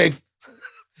 they've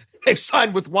they've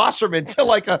signed with Wasserman to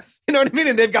like a, you know what I mean?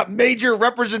 And they've got major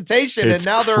representation. It's and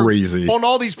now they're crazy. on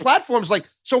all these platforms. Like,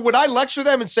 so would I lecture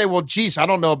them and say, well, geez, I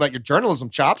don't know about your journalism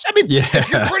chops. I mean, if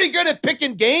you're pretty good at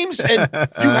picking games and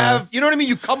you have, you know what I mean?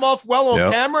 You come off well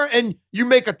on camera and you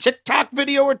make a TikTok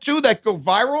video or two that go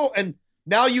viral and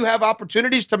now you have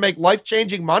opportunities to make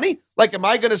life-changing money. Like, am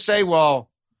I going to say, well,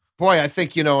 boy, I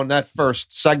think, you know, in that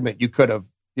first segment, you could have,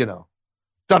 you know,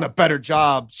 done a better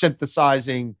job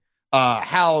synthesizing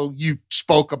how you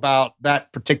spoke about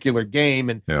that particular game.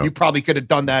 And you probably could have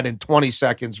done that in 20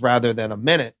 seconds rather than a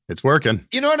minute. It's working.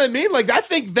 You know what I mean? Like, I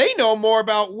think they know more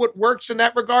about what works in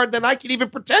that regard than I can even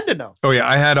pretend to know. Oh yeah.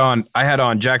 I had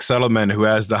on Jack Settleman, who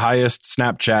has the highest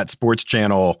Snapchat sports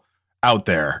channel out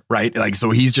there. Right. Like, so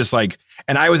he's just like,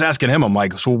 and I was asking him, I'm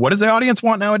like, so what does the audience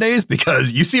want nowadays?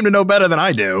 Because you seem to know better than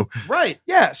I do. Right.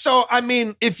 Yeah. So, I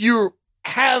mean, if you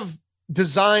have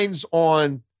designs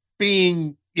on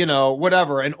being, you know,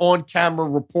 whatever, an on-camera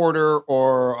reporter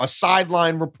or a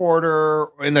sideline reporter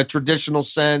in a traditional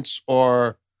sense,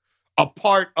 or a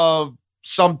part of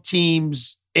some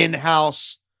teams'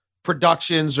 in-house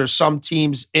productions or some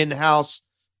teams' in-house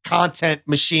content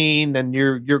machine, and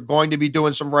you're going to be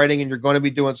doing some writing and you're going to be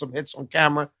doing some hits on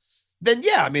camera, then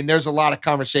yeah, I mean, there's a lot of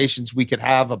conversations we could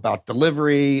have about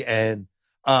delivery and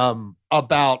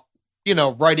about, you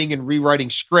know, writing and rewriting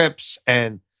scripts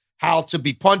and how to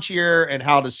be punchier and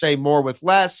how to say more with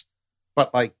less.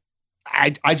 But like,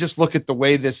 I just look at the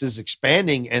way this is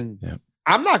expanding, and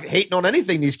I'm not hating on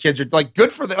anything these kids are like.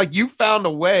 Good for them. Like, you found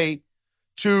a way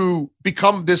to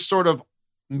become this sort of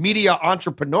media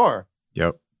entrepreneur.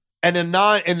 Yep. And in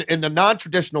a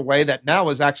non-traditional way that now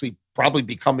is actually probably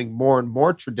becoming more and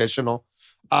more traditional.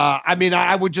 I mean,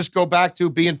 I would just go back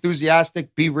to be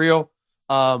enthusiastic, be real,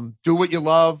 do what you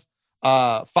love,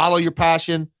 follow your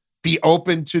passion, be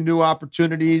open to new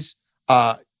opportunities,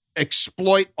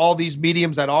 exploit all these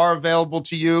mediums that are available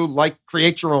to you, like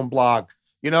create your own blog.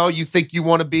 You know, you think you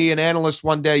want to be an analyst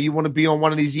one day, you want to be on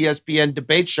one of these ESPN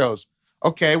debate shows.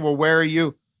 Okay, well, where are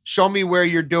you? Show me where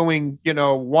you're doing, you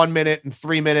know, 1 minute and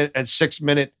 3 minute and 6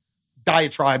 minute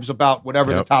diatribes about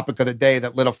whatever the topic of the day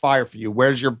that lit a fire for you.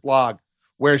 Where's your blog?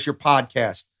 Where's your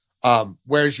podcast?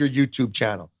 Where's your YouTube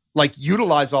channel? Like,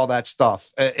 utilize all that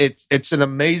stuff. It's an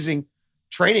amazing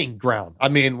training ground. I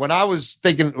mean, when I was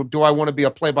thinking, do I want to be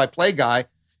a play-by-play guy?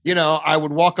 You know, I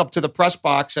would walk up to the press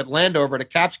box at Landover at a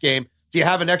Caps game. Do you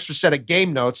have an extra set of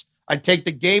game notes? I'd take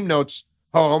the game notes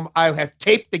home. I have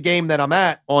taped the game that I'm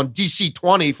at on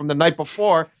DC-20 from the night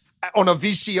before on a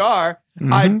VCR.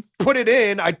 I'd put it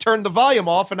in, I'd turn the volume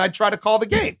off, and I'd try to call the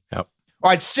game. Or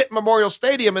I'd sit in Memorial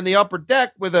Stadium in the upper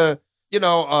deck with a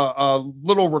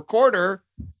little recorder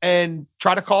and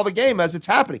try to call the game as it's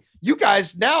happening. You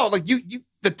guys now, like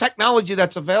the technology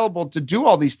that's available to do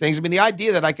all these things. I mean, the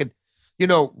idea that I could, you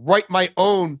know, write my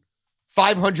own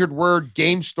 500-word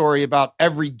game story about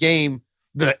every game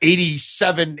the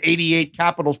 87, 88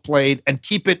 Capitals played and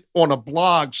keep it on a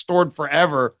blog stored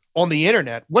forever on the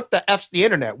internet. What the F's the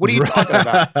internet? What are you talking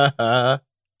about?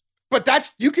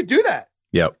 But you could do that.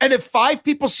 Yep. And if 5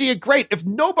 people see it, great. If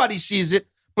nobody sees it,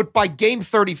 but by game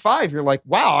 35, you're like,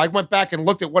 wow, I went back and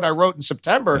looked at what I wrote in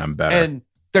September. And I'm better. And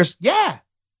there's, yeah.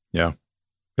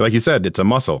 Like you said, it's a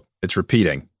muscle. It's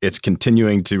repeating. It's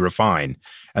continuing to refine.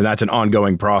 And that's an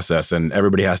ongoing process. And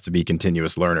everybody has to be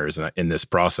continuous learners in this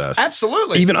process.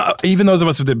 Absolutely. Even those of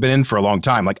us that have been in for a long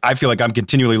time, like I feel like I'm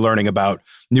continually learning about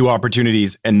new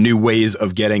opportunities and new ways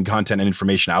of getting content and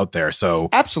information out there. So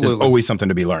absolutely, there's always something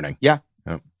to be learning. Yeah.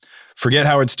 Forget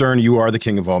Howard Stern. You are the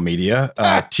king of all media.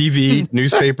 TV,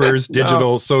 newspapers,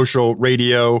 digital, social,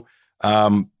 radio.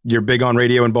 You're big on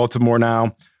radio in Baltimore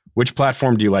now. Which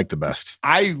platform do you like the best?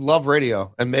 I love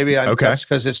radio, and maybe that's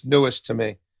because it's newest to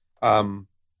me.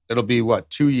 It'll be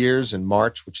 2 years in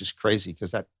March, which is crazy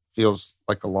because that feels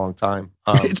like a long time.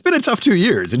 It's been a tough 2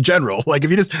 years in general. Like if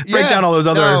you just break down all those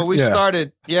other. No, we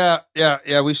started.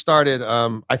 We started.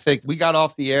 I think we got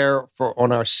off the air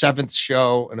on our 7th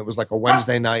show, and it was like a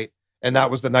Wednesday night. And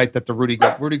that was the night that the Rudy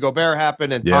Gobert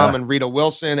happened, and Tom and Rita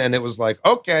Wilson. And it was like,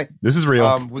 okay, this is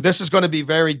real. This is going to be a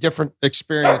very different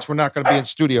experience. We're not going to be in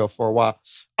studio for a while.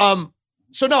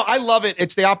 So no, I love it.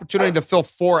 It's the opportunity to fill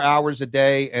 4 hours a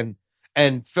day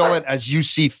and fill it as you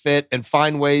see fit, and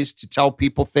find ways to tell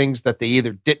people things that they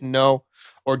either didn't know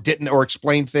or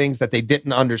explain things that they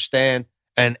didn't understand,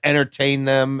 and entertain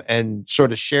them and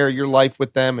sort of share your life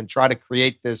with them and try to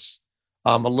create this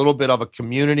a little bit of a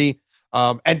community.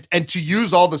 And to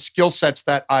use all the skill sets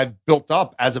that I've built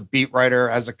up as a beat writer,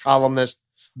 as a columnist,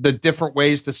 the different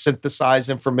ways to synthesize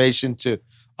information, to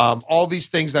all these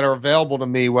things that are available to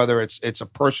me, whether it's a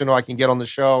person who I can get on the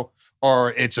show,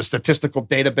 or it's a statistical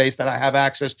database that I have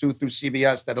access to through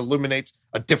CBS that illuminates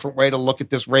a different way to look at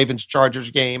this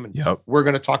Ravens-Chargers game. And we're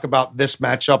going to talk about this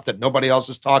matchup that nobody else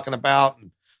is talking about.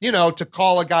 And, to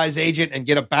call a guy's agent and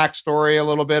get a backstory a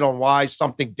little bit on why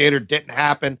something did or didn't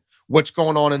happen, what's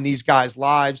going on in these guys'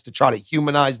 lives, to try to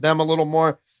humanize them a little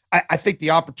more. I think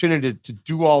the opportunity to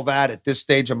do all that at this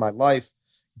stage of my life,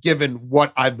 given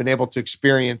what I've been able to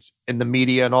experience in the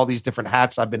media and all these different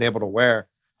hats I've been able to wear,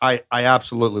 I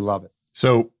absolutely love it.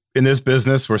 So in this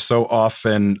business, we're so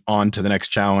often on to the next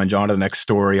challenge, on to the next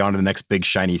story, on to the next big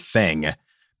shiny thing.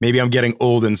 Maybe I'm getting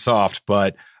old and soft,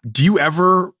 but do you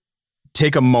ever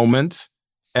take a moment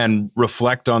and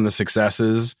reflect on the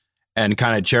successes and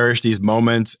kind of cherish these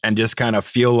moments and just kind of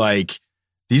feel like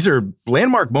these are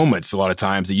landmark moments a lot of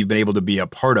times that you've been able to be a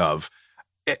part of?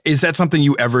 Is that something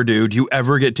you ever do? Do you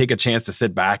ever take a chance to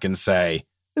sit back and say,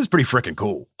 this is pretty freaking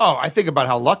cool? Oh, I think about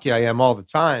how lucky I am all the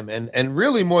time. And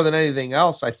really more than anything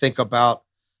else, I think about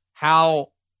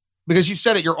how, because you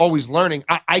said it, you're always learning.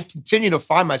 I continue to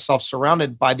find myself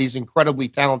surrounded by these incredibly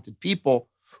talented people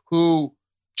who,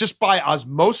 just by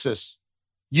osmosis,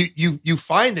 you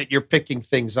find that you're picking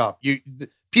things up.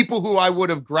 People who I would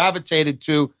have gravitated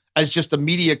to as just a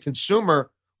media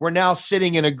consumer, we're now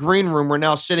sitting in a green room. We're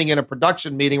now sitting in a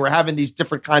production meeting. We're having these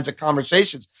different kinds of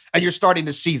conversations, and you're starting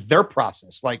to see their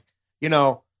process. Like,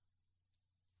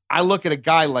 I look at a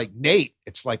guy like Nate.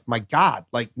 It's like, my God,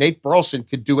 like Nate Burleson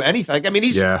could do anything. I mean,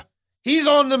 he's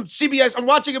on the CBS. I'm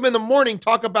watching him in the morning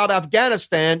talk about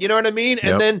Afghanistan. You know what I mean?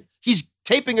 And then he's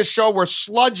taping a show where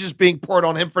sludge is being poured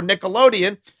on him for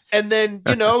Nickelodeon. And then,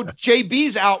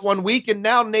 JB's out one week, and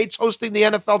now Nate's hosting the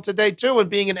NFL Today too and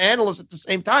being an analyst at the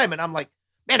same time. And I'm like,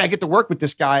 man, I get to work with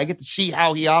this guy. I get to see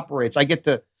how he operates. I get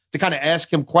to kind of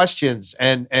ask him questions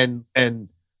and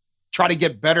try to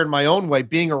get better in my own way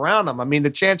being around him. I mean, the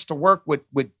chance to work with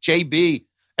JB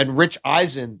and Rich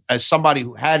Eisen as somebody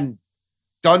who hadn't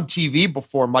done TV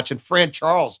before much, and Fran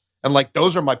Charles, and like,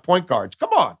 those are my point guards.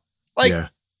 Come on.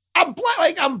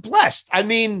 I'm blessed. I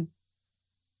mean,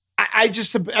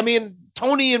 I mean,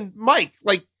 Tony and Mike,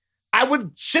 like, I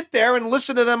would sit there and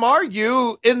listen to them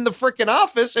argue in the freaking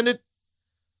office, and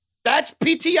that's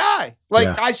PTI.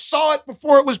 I saw it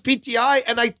before it was PTI,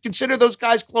 and I consider those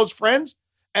guys close friends,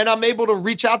 and I'm able to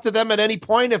reach out to them at any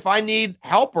point if I need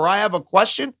help or I have a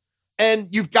question. And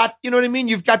you've got, you know what I mean?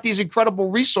 You've got these incredible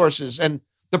resources and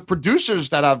the producers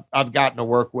that I've gotten to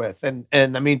work with. And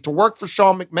I mean, to work for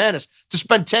Sean McManus, to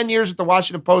spend 10 years at the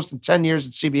Washington Post and 10 years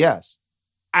at CBS.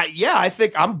 I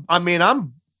think I'm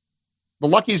the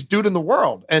luckiest dude in the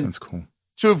world. And that's cool.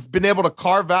 To have been able to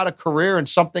carve out a career in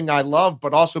something I love,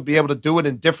 but also be able to do it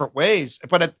in different ways.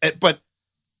 But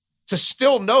to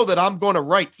still know that I'm going to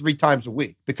write 3 times a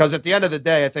week, because at the end of the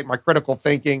day, I think my critical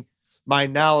thinking, my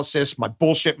analysis, my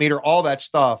bullshit meter, all that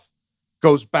stuff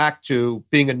goes back to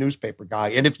being a newspaper guy.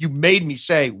 And if you made me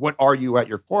say, what are you at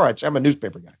your core? I'd say I'm a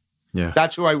newspaper guy. Yeah.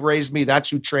 That's who I raised me.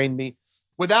 That's who trained me.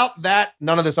 Without that,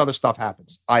 none of this other stuff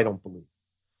happens. I don't believe.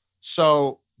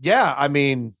 So, yeah, I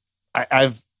mean,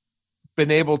 I've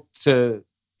been able to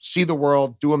see the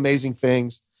world, do amazing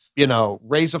things,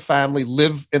 raise a family,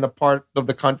 live in a part of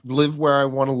the country, live where I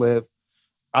want to live.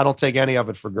 I don't take any of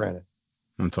it for granted.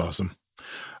 That's awesome.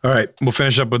 All right, we'll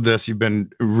finish up with this. You've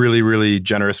been really, really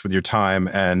generous with your time,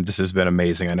 and this has been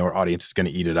amazing. I know our audience is going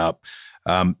to eat it up.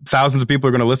 Thousands of people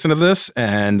are going to listen to this,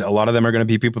 and a lot of them are going to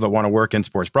be people that want to work in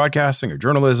sports broadcasting or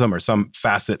journalism or some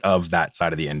facet of that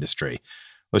side of the industry.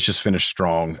 Let's just finish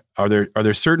strong. Are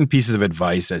there certain pieces of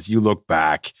advice as you look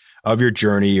back of your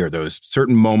journey, or those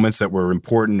certain moments that were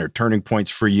important or turning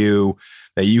points for you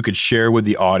that you could share with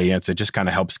the audience? It just kind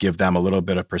of helps give them a little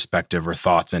bit of perspective or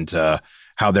thoughts into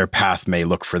how their path may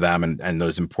look for them and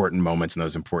those important moments and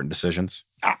those important decisions.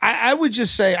 I would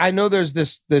just say, I know there's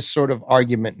this sort of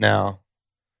argument now,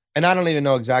 and I don't even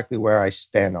know exactly where I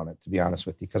stand on it, to be honest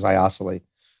with you, because I oscillate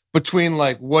between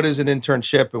like, what is an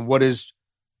internship and what is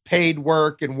paid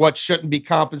work and what shouldn't be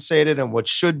compensated and what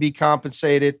should be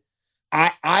compensated.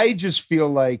 I just feel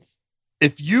like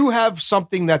if you have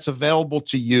something that's available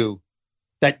to you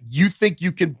that you think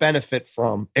you can benefit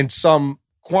from in some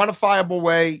quantifiable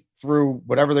way through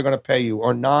whatever they're going to pay you,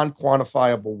 or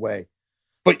non-quantifiable way,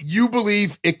 but you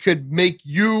believe it could make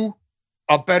you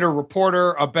a better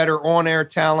reporter, a better on-air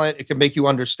talent, it could make you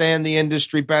understand the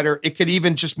industry better, it could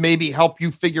even just maybe help you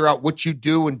figure out what you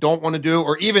do and don't want to do,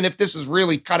 or even if this is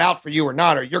really cut out for you or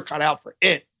not, or you're cut out for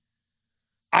it,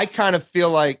 I kind of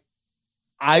feel like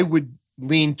I would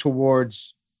lean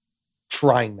towards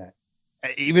trying that.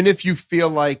 Even if you feel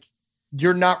like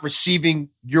you're not receiving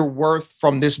your worth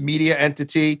from this media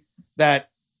entity that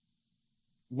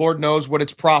Lord knows what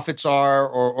its profits are,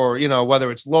 or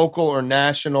whether it's local or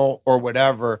national or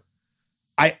whatever.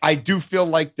 I do feel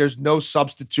like there's no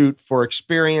substitute for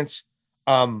experience.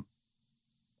 I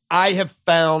have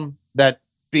found that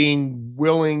being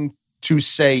willing to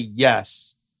say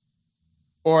yes,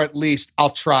 or at least I'll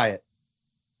try it,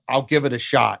 I'll give it a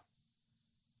shot,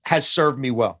 has served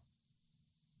me well.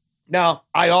 Now,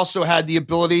 I also had the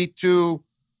ability to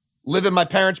live in my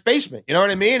parents' basement, you know what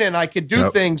I mean? And I could do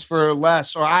things for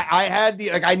less, or I had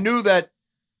I knew that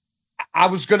I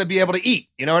was going to be able to eat,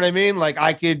 you know what I mean? Like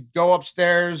I could go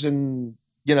upstairs and,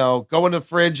 go in the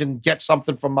fridge and get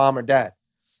something from mom or dad.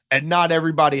 And not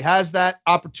everybody has that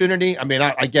opportunity. I mean,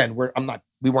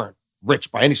 we weren't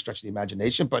rich by any stretch of the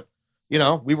imagination, but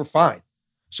we were fine.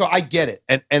 So I get it.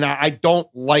 And I don't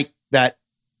like that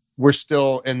we're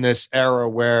still in this era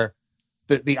where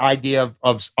the idea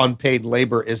of unpaid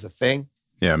labor is a thing.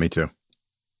 Yeah, me too.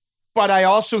 But I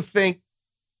also think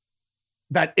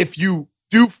that if you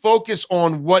do focus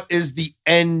on what is the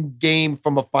end game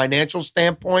from a financial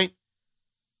standpoint,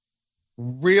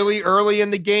 really early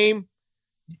in the game,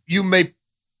 you may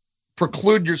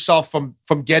preclude yourself from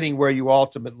getting where you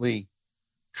ultimately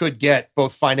could get,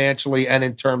 both financially and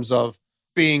in terms of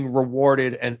being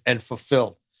rewarded and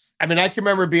fulfilled. I mean, I can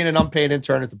remember being an unpaid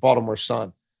intern at the Baltimore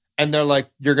Sun, and they're like,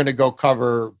 you're going to go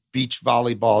cover beach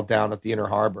volleyball down at the Inner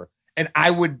Harbor. And I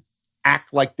would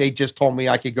act like they just told me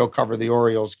I could go cover the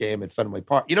Orioles game at Fenway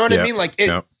Park. You know what I mean? Like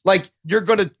you're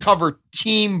going to cover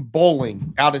team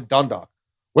bowling out in Dundalk.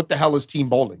 What the hell is team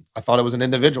bowling? I thought it was an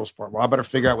individual sport. Well, I better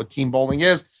figure out what team bowling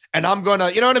is. And I'm going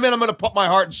to, you know what I mean? I'm going to put my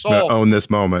heart and soul own this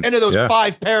moment into those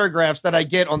 5 paragraphs that I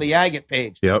get on the Agate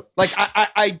page. Yep. Like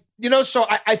so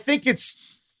I think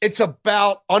it's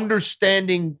about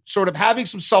understanding, sort of having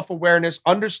some self-awareness,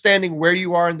 understanding where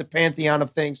you are in the pantheon of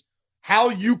things, how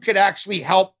you could actually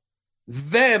help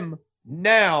them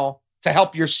now to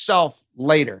help yourself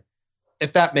later,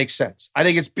 if that makes sense. I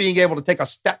think it's being able to take a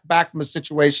step back from a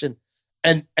situation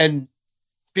and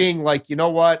being like, you know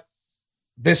what,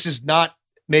 this is not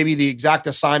maybe the exact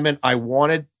assignment I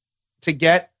wanted to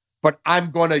get, but I'm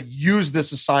going to use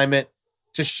this assignment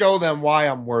to show them why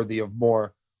I'm worthy of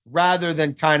more, rather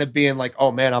than kind of being like,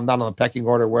 oh man, I'm not on the pecking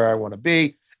order where I want to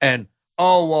be. And,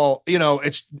 oh, well,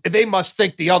 they must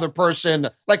think the other person,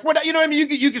 like, what, you know what I mean?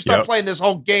 You can start playing this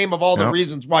whole game of all the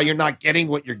reasons why you're not getting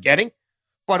what you're getting.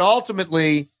 But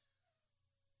ultimately,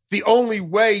 the only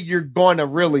way you're going to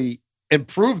really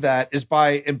improve that is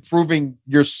by improving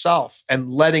yourself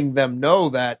and letting them know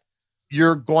that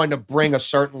you're going to bring a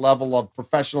certain level of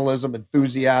professionalism,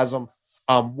 enthusiasm,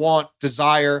 want,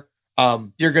 desire.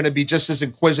 You're going to be just as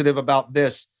inquisitive about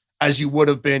this as you would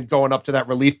have been going up to that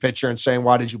relief pitcher and saying,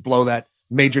 why did you blow that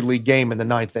major league game in the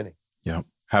 9th inning? Yeah.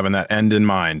 Having that end in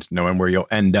mind, knowing where you'll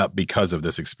end up because of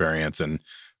this experience and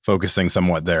focusing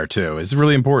somewhat there too is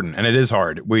really important. And it is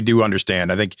hard. We do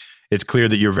understand. I think it's clear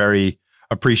that you're very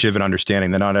appreciative and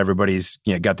understanding that not everybody's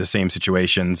got the same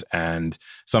situations, and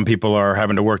some people are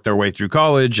having to work their way through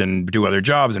college and do other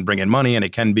jobs and bring in money. And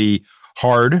it can be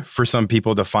hard for some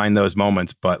people to find those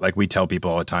moments. But like we tell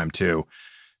people all the time too,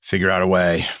 figure out a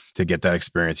way to get that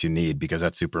experience you need, because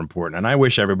that's super important. And I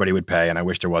wish everybody would pay, and I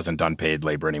wish there wasn't unpaid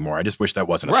labor anymore. I just wish that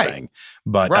wasn't a thing.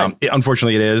 But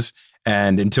unfortunately it is.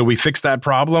 And until we fix that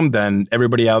problem, then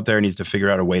everybody out there needs to figure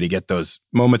out a way to get those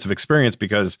moments of experience,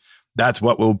 because that's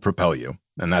what will propel you.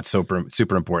 And that's super,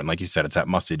 super important. Like you said, it's that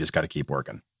muscle. You just got to keep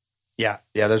working. Yeah.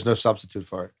 There's no substitute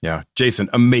for it. Yeah. Jason,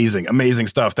 amazing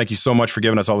stuff. Thank you so much for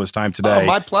giving us all this time today. Oh,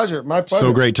 my pleasure.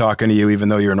 So great talking to you, even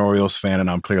though you're an Orioles fan and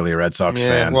I'm clearly a Red Sox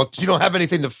fan. Well, you don't have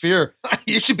anything to fear.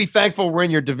 You should be thankful we're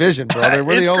in your division, brother.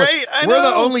 We're great. We're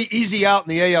the only easy out in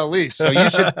the AL East. So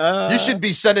you should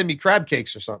be sending me crab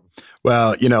cakes or something.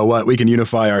 Well, you know what? We can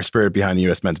unify our spirit behind the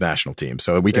U.S. men's national team.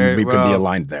 So we can be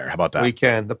aligned there. How about that? We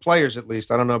can. The players, at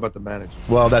least. I don't know about the managers.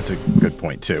 Well, that's a good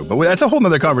point, too. But that's a whole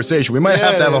nother conversation. We might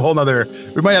have to have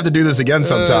we might have to do this again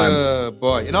sometime.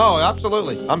 Boy.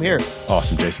 Absolutely. I'm here.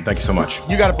 Awesome, Jason. Thank you so much.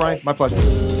 You got it, Brian. My pleasure.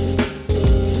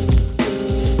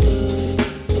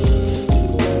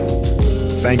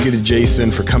 Thank you to Jason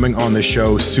for coming on the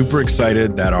show. Super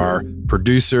excited that our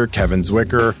producer, Kevin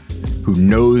Zwicker, who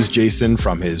knows Jason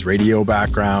from his radio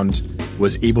background,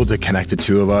 was able to connect the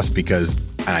two of us, because,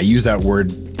 and I use that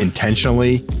word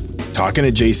intentionally, talking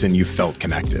to Jason, you felt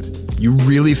connected. You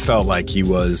really felt like he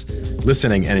was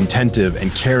listening and attentive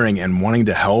and caring and wanting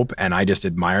to help. And I just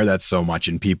admire that so much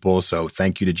in people. So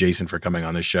thank you to Jason for coming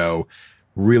on the show.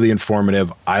 Really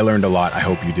informative. I learned a lot. I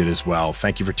hope you did as well.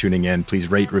 Thank you for tuning in.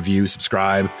 Please rate, review,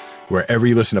 subscribe wherever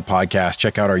you listen to podcasts.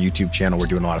 Check out our YouTube channel. We're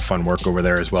doing a lot of fun work over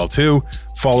there as well too.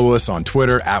 Follow us on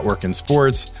Twitter at Workin'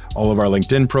 Sports. All of our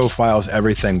LinkedIn profiles,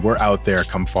 everything. We're out there.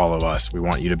 Come follow us. We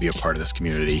want you to be a part of this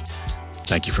community.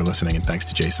 Thank you for listening, and thanks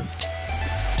to Jason.